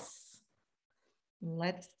else?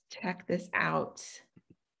 Let's check this out.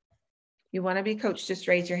 You want to be coached, just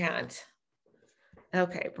raise your hand.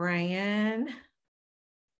 Okay, Brian.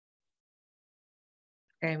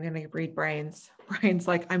 Okay, I'm going to read Brian's. Brian's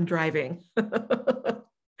like, I'm driving.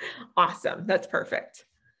 Awesome. That's perfect.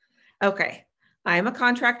 Okay. I'm a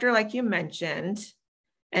contractor, like you mentioned.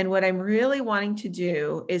 And what I'm really wanting to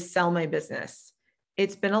do is sell my business.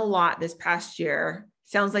 It's been a lot this past year.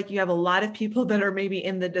 Sounds like you have a lot of people that are maybe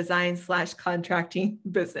in the design/contracting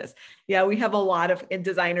business. Yeah, we have a lot of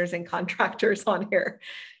designers and contractors on here.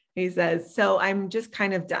 He says, so I'm just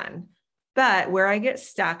kind of done. But where I get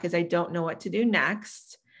stuck is I don't know what to do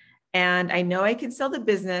next. And I know I can sell the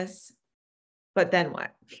business, but then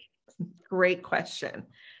what? Great question.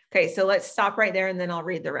 Okay, so let's stop right there and then I'll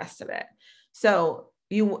read the rest of it. So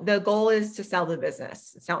the goal is to sell the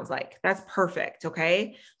business. It sounds like that's perfect.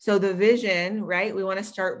 Okay. So the vision, right? We want to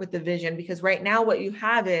start with the vision, because right now what you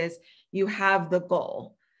have is you have the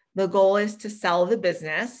goal. The goal is to sell the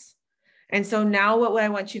business. And so now what I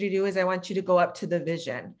want you to do is I want you to go up to the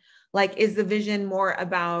vision. Like, is the vision more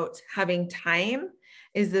about having time?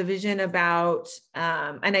 Is the vision about,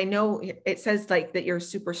 and I know it says like that you're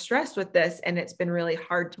super stressed with this and it's been really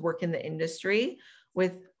hard to work in the industry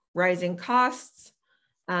with rising costs.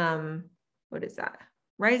 What is that?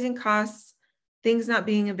 Rising costs, things not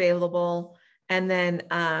being available, and then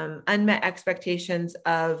unmet expectations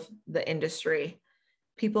of the industry.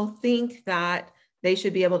 People think that they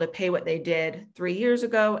should be able to pay what they did 3 years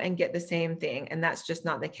ago and get the same thing. And that's just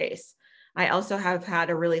not the case. I also have had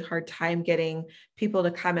a really hard time getting people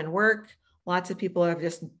to come and work. Lots of people have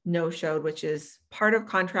just no-showed, which is part of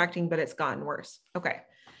contracting, but it's gotten worse. Okay.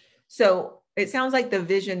 So it sounds like the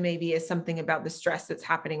vision maybe is something about the stress that's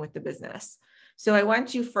happening with the business. So I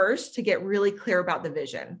want you first to get really clear about the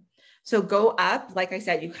vision. So go up, like I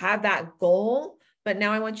said, you have that goal, but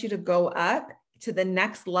now I want you to go up to the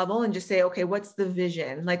next level and just say, okay, what's the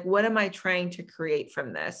vision? Like, what am I trying to create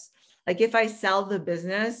from this? Like, if I sell the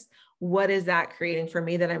business, what is that creating for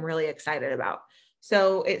me that I'm really excited about?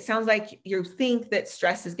 So it sounds like you think that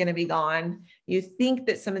stress is going to be gone. You think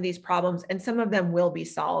that some of these problems and some of them will be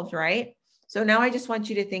solved, right? So now I just want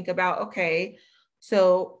you to think about, okay,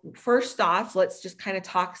 so first off, let's just kind of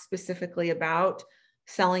talk specifically about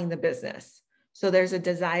selling the business. So there's a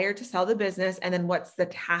desire to sell the business, and then what's the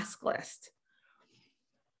task list?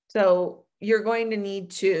 So you're going to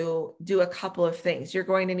need to do a couple of things. You're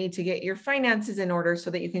going to need to get your finances in order so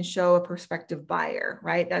that you can show a prospective buyer,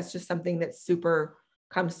 right? That's just something that super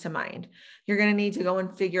comes to mind. You're going to need to go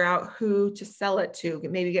and figure out who to sell it to,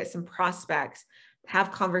 maybe get some prospects,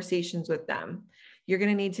 have conversations with them. You're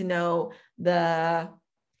going to need to know the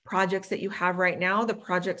projects that you have right now, the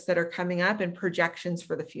projects that are coming up, and projections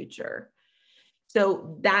for the future.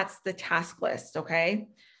 So that's the task list, okay?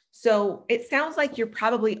 So it sounds like you're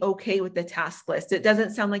probably okay with the task list. It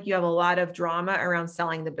doesn't sound like you have a lot of drama around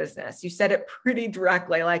selling the business. You said it pretty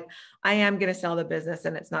directly, like, I am going to sell the business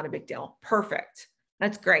and it's not a big deal. Perfect.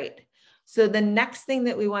 That's great. So the next thing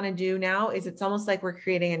that we want to do now is it's almost like we're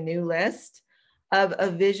creating a new list of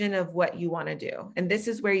a vision of what you want to do. And this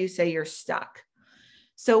is where you say you're stuck.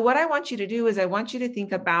 So what I want you to do is I want you to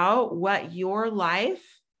think about what your life,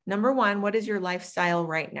 number one, what is your lifestyle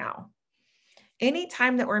right now?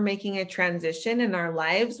 Anytime that we're making a transition in our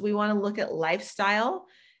lives, we want to look at lifestyle.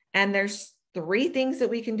 And there's three things that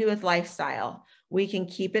we can do with lifestyle. We can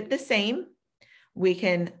keep it the same, we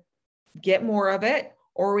can get more of it,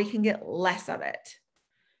 or we can get less of it.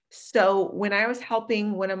 So when I was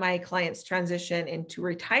helping one of my clients transition into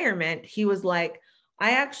retirement, he was like,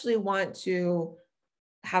 I actually want to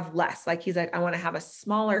have less. Like, he's like, I want to have a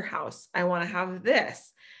smaller house. I want to have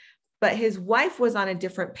this. But his wife was on a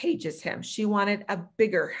different page as him. She wanted a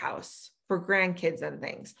bigger house for grandkids and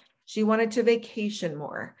things. She wanted to vacation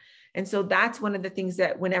more. And so that's one of the things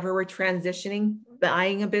that whenever we're transitioning,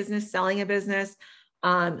 buying a business, selling a business,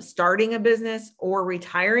 starting a business, or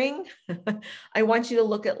retiring, I want you to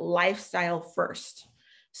look at lifestyle first.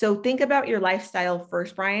 So think about your lifestyle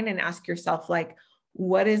first, Brian, and ask yourself, like,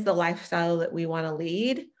 what is the lifestyle that we want to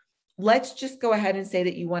lead? Let's just go ahead and say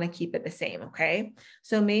that you want to keep it the same. Okay.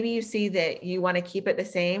 So maybe you see that you want to keep it the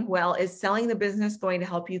same. Well, is selling the business going to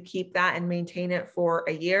help you keep that and maintain it for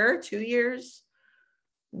a year, 2 years?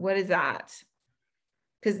 What is that?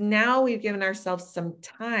 Because now we've given ourselves some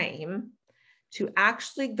time to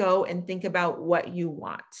actually go and think about what you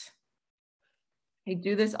want. I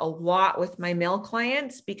do this a lot with my male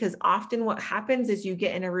clients because often what happens is you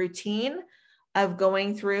get in a routine of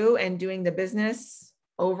going through and doing the business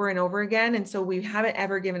over and over again. And so we haven't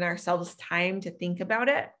ever given ourselves time to think about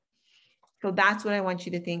it. So that's what I want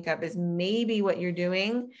you to think of, is maybe what you're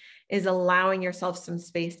doing is allowing yourself some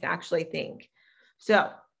space to actually think. So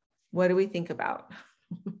what do we think about?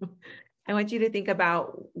 I want you to think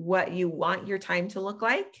about what you want your time to look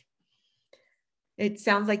like. It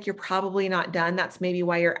sounds like you're probably not done. That's maybe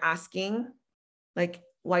why you're asking, like,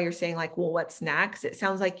 why you're saying, like, well, what's next? It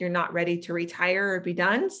sounds like you're not ready to retire or be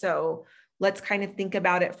done. So let's kind of think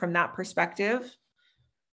about it from that perspective.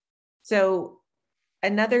 So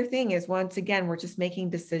another thing is, once again, we're just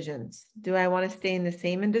making decisions. Do I want to stay in the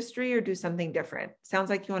same industry or do something different?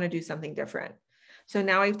 Sounds like you want to do something different. So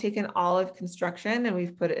now we've taken all of construction and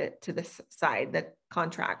we've put it to the side, the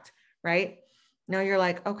contract, right? Now you're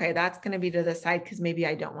like, okay, that's going to be to the side because maybe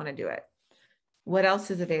I don't want to do it. What else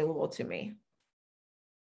is available to me?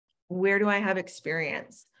 Where do I have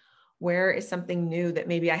experience? Where is something new that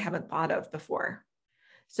maybe I haven't thought of before?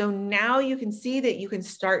 So now you can see that you can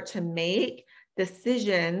start to make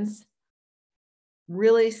decisions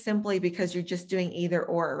really simply because you're just doing either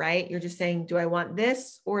or, right? You're just saying, do I want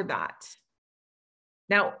this or that?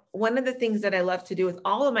 Now, one of the things that I love to do with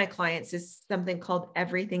all of my clients is something called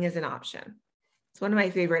everything is an option. It's one of my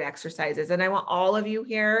favorite exercises. And I want all of you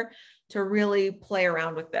here to really play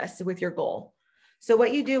around with this, with your goal. So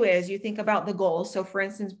what you do is you think about the goal. So for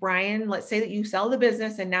instance, Brian, let's say that you sell the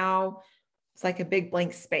business and now it's like a big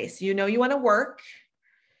blank space. You know, you want to work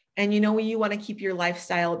and you know, you want to keep your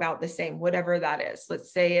lifestyle about the same, whatever that is.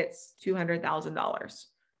 Let's say it's $200,000.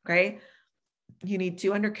 Okay. You need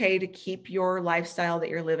 200K to keep your lifestyle that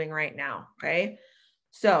you're living right now. Okay.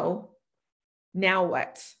 So now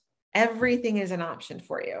what? Everything is an option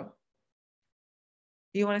for you.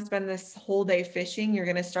 Do you want to spend this whole day fishing? You're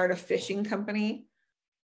going to start a fishing company.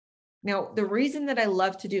 Now, the reason that I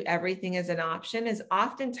love to do everything as an option is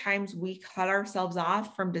oftentimes we cut ourselves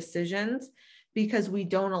off from decisions because we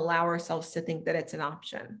don't allow ourselves to think that it's an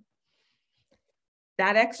option.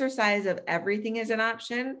 That exercise of everything as an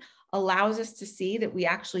option allows us to see that we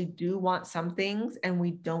actually do want some things and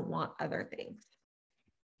we don't want other things.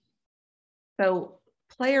 So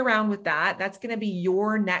play around with that. That's going to be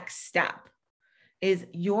your next step.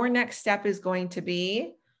 Your next step is going to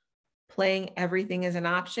be playing everything as an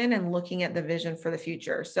option and looking at the vision for the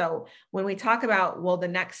future. So when we talk about, well, the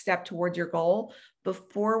next step towards your goal,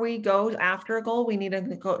 before we go after a goal, we need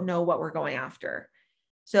to know what we're going after.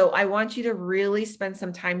 So I want you to really spend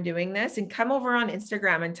some time doing this and come over on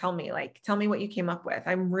Instagram and tell me what you came up with.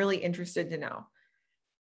 I'm really interested to know.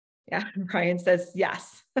 Yeah, Brian says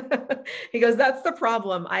yes. He goes, that's the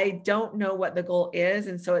problem. I don't know what the goal is.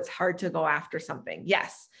 And so it's hard to go after something.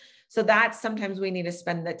 Yes. So that's sometimes we need to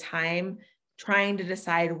spend the time trying to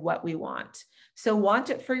decide what we want. So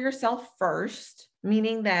want it for yourself first,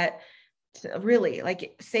 meaning that really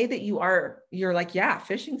like say that you're like, yeah,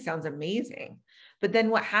 fishing sounds amazing. But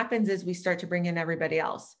then what happens is we start to bring in everybody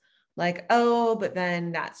else. Like, oh, but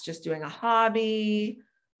then that's just doing a hobby.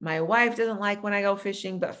 My wife doesn't like when I go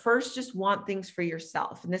fishing, but first just want things for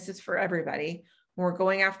yourself. And this is for everybody. When we're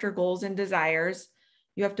going after goals and desires,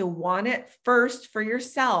 you have to want it first for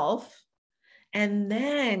yourself. And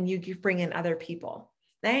then you bring in other people.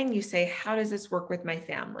 Then you say, how does this work with my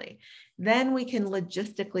family? Then we can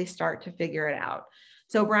logistically start to figure it out.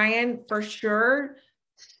 So Brian, for sure,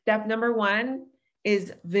 step number 1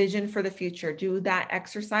 is vision for the future. Do that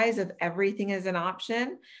exercise of everything as an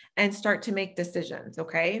option and start to make decisions,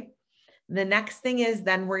 okay? The next thing is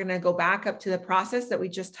then we're going to go back up to the process that we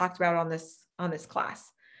just talked about on this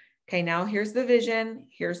class. Okay, now here's the vision,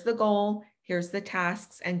 here's the goal, here's the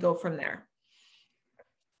tasks, and go from there.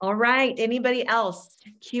 All right, anybody else?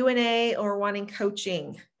 Q&A or wanting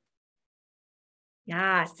coaching?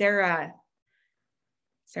 Yeah, Sarah.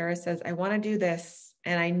 Sarah says, I want to do this.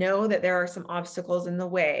 And I know that there are some obstacles in the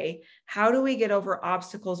way. How do we get over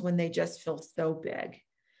obstacles when they just feel so big?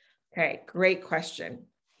 Okay, great question.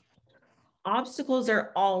 Obstacles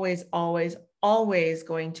are always, always, always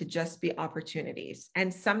going to just be opportunities.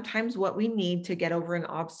 And sometimes what we need to get over an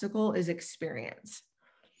obstacle is experience.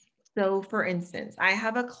 So for instance, I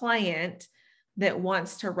have a client that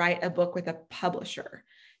wants to write a book with a publisher.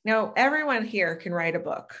 Now, everyone here can write a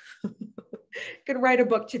book. Can write a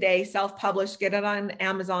book today, self-published, get it on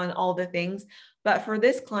Amazon, all the things. But for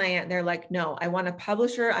this client, they're like, no, I want a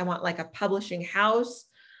publisher. I want like a publishing house.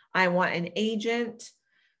 I want an agent.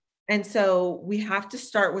 And so we have to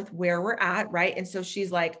start with where we're at, right? And so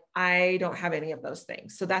she's like, I don't have any of those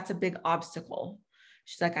things. So that's a big obstacle.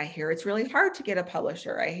 She's like, I hear it's really hard to get a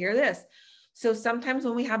publisher. I hear this. So sometimes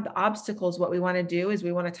when we have the obstacles, what we want to do is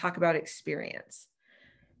we want to talk about experience.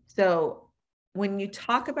 So when you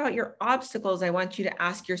talk about your obstacles, I want you to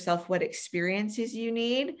ask yourself what experiences you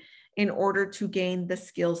need in order to gain the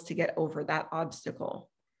skills to get over that obstacle.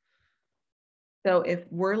 So if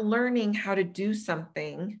we're learning how to do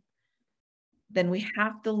something, then we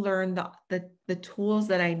have to learn the tools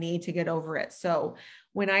that I need to get over it. So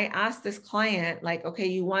when I ask this client, like, okay,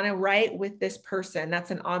 you want to write with this person,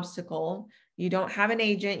 that's an obstacle. You don't have an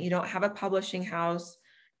agent, you don't have a publishing house.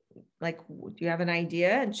 Like, do you have an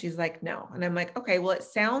idea? And she's like, no. And I'm like, okay, well, it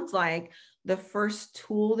sounds like the first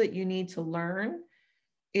tool that you need to learn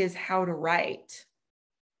is how to write.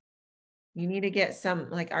 You need to get some,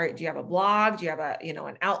 like, all right, do you have a blog? Do you have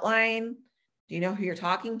an outline? Do you know who you're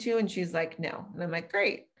talking to? And she's like, no. And I'm like,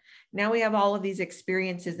 great. Now we have all of these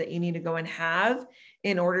experiences that you need to go and have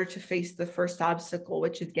in order to face the first obstacle,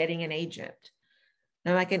 which is getting an agent.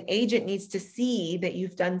 And I'm like, an agent needs to see that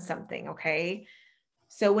you've done something, okay?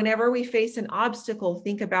 So whenever we face an obstacle,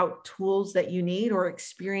 think about tools that you need or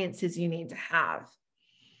experiences you need to have.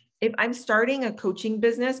 If I'm starting a coaching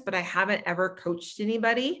business, but I haven't ever coached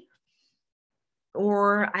anybody,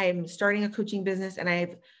 or I'm starting a coaching business and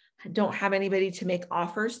I don't have anybody to make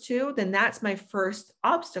offers to, then that's my first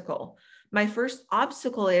obstacle. My first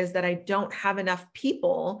obstacle is that I don't have enough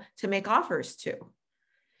people to make offers to.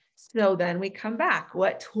 So then we come back.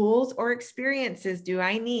 What tools or experiences do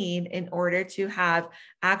I need in order to have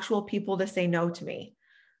actual people to say no to me?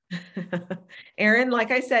 Erin,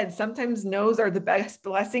 like I said, sometimes no's are the best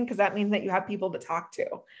blessing because that means that you have people to talk to.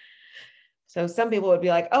 So some people would be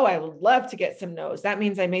like, oh, I would love to get some no's. That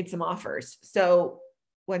means I made some offers. So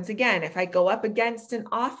once again, if I go up against an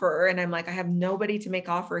offer and I'm like, I have nobody to make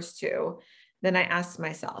offers to, then I ask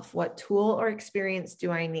myself, what tool or experience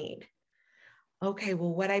do I need? okay,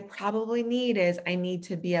 well, what I probably need is I need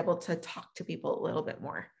to be able to talk to people a little bit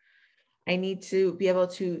more. I need to be able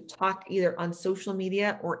to talk either on social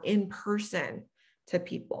media or in person to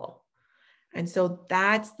people. And so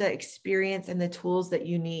that's the experience and the tools that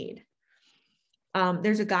you need.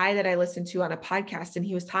 There's a guy that I listened to on a podcast, and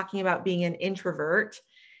he was talking about being an introvert.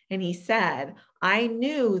 And he said, I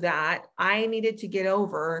knew that I needed to get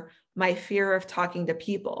over my fear of talking to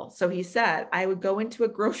people. So he said, I would go into a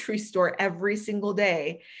grocery store every single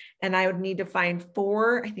day and I would need to find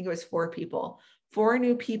four, I think it was four people, four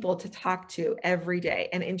new people to talk to every day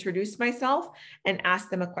and introduce myself and ask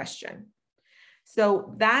them a question.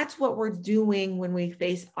 So that's what we're doing when we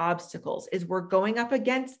face obstacles, is we're going up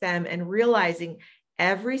against them and realizing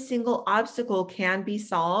every single obstacle can be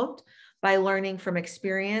solved by learning from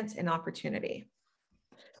experience and opportunity.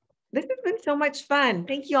 This has been so much fun.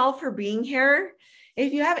 Thank you all for being here.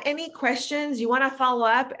 If you have any questions, you want to follow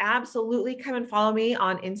up, absolutely come and follow me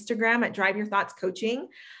on Instagram at Drive Your Thoughts Coaching.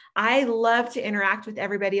 I love to interact with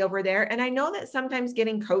everybody over there. And I know that sometimes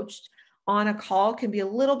getting coached on a call can be a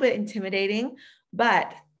little bit intimidating,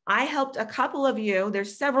 but I helped a couple of you.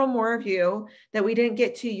 There's several more of you that we didn't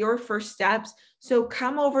get to your first steps. So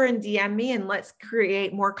come over and DM me and let's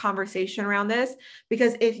create more conversation around this.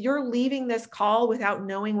 Because if you're leaving this call without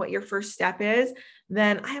knowing what your first step is,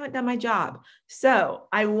 then I haven't done my job. So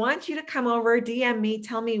I want you to come over, DM me,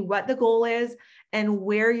 tell me what the goal is and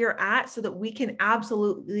where you're at so that we can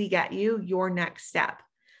absolutely get you your next step.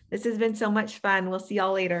 This has been so much fun. We'll see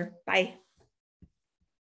y'all later. Bye.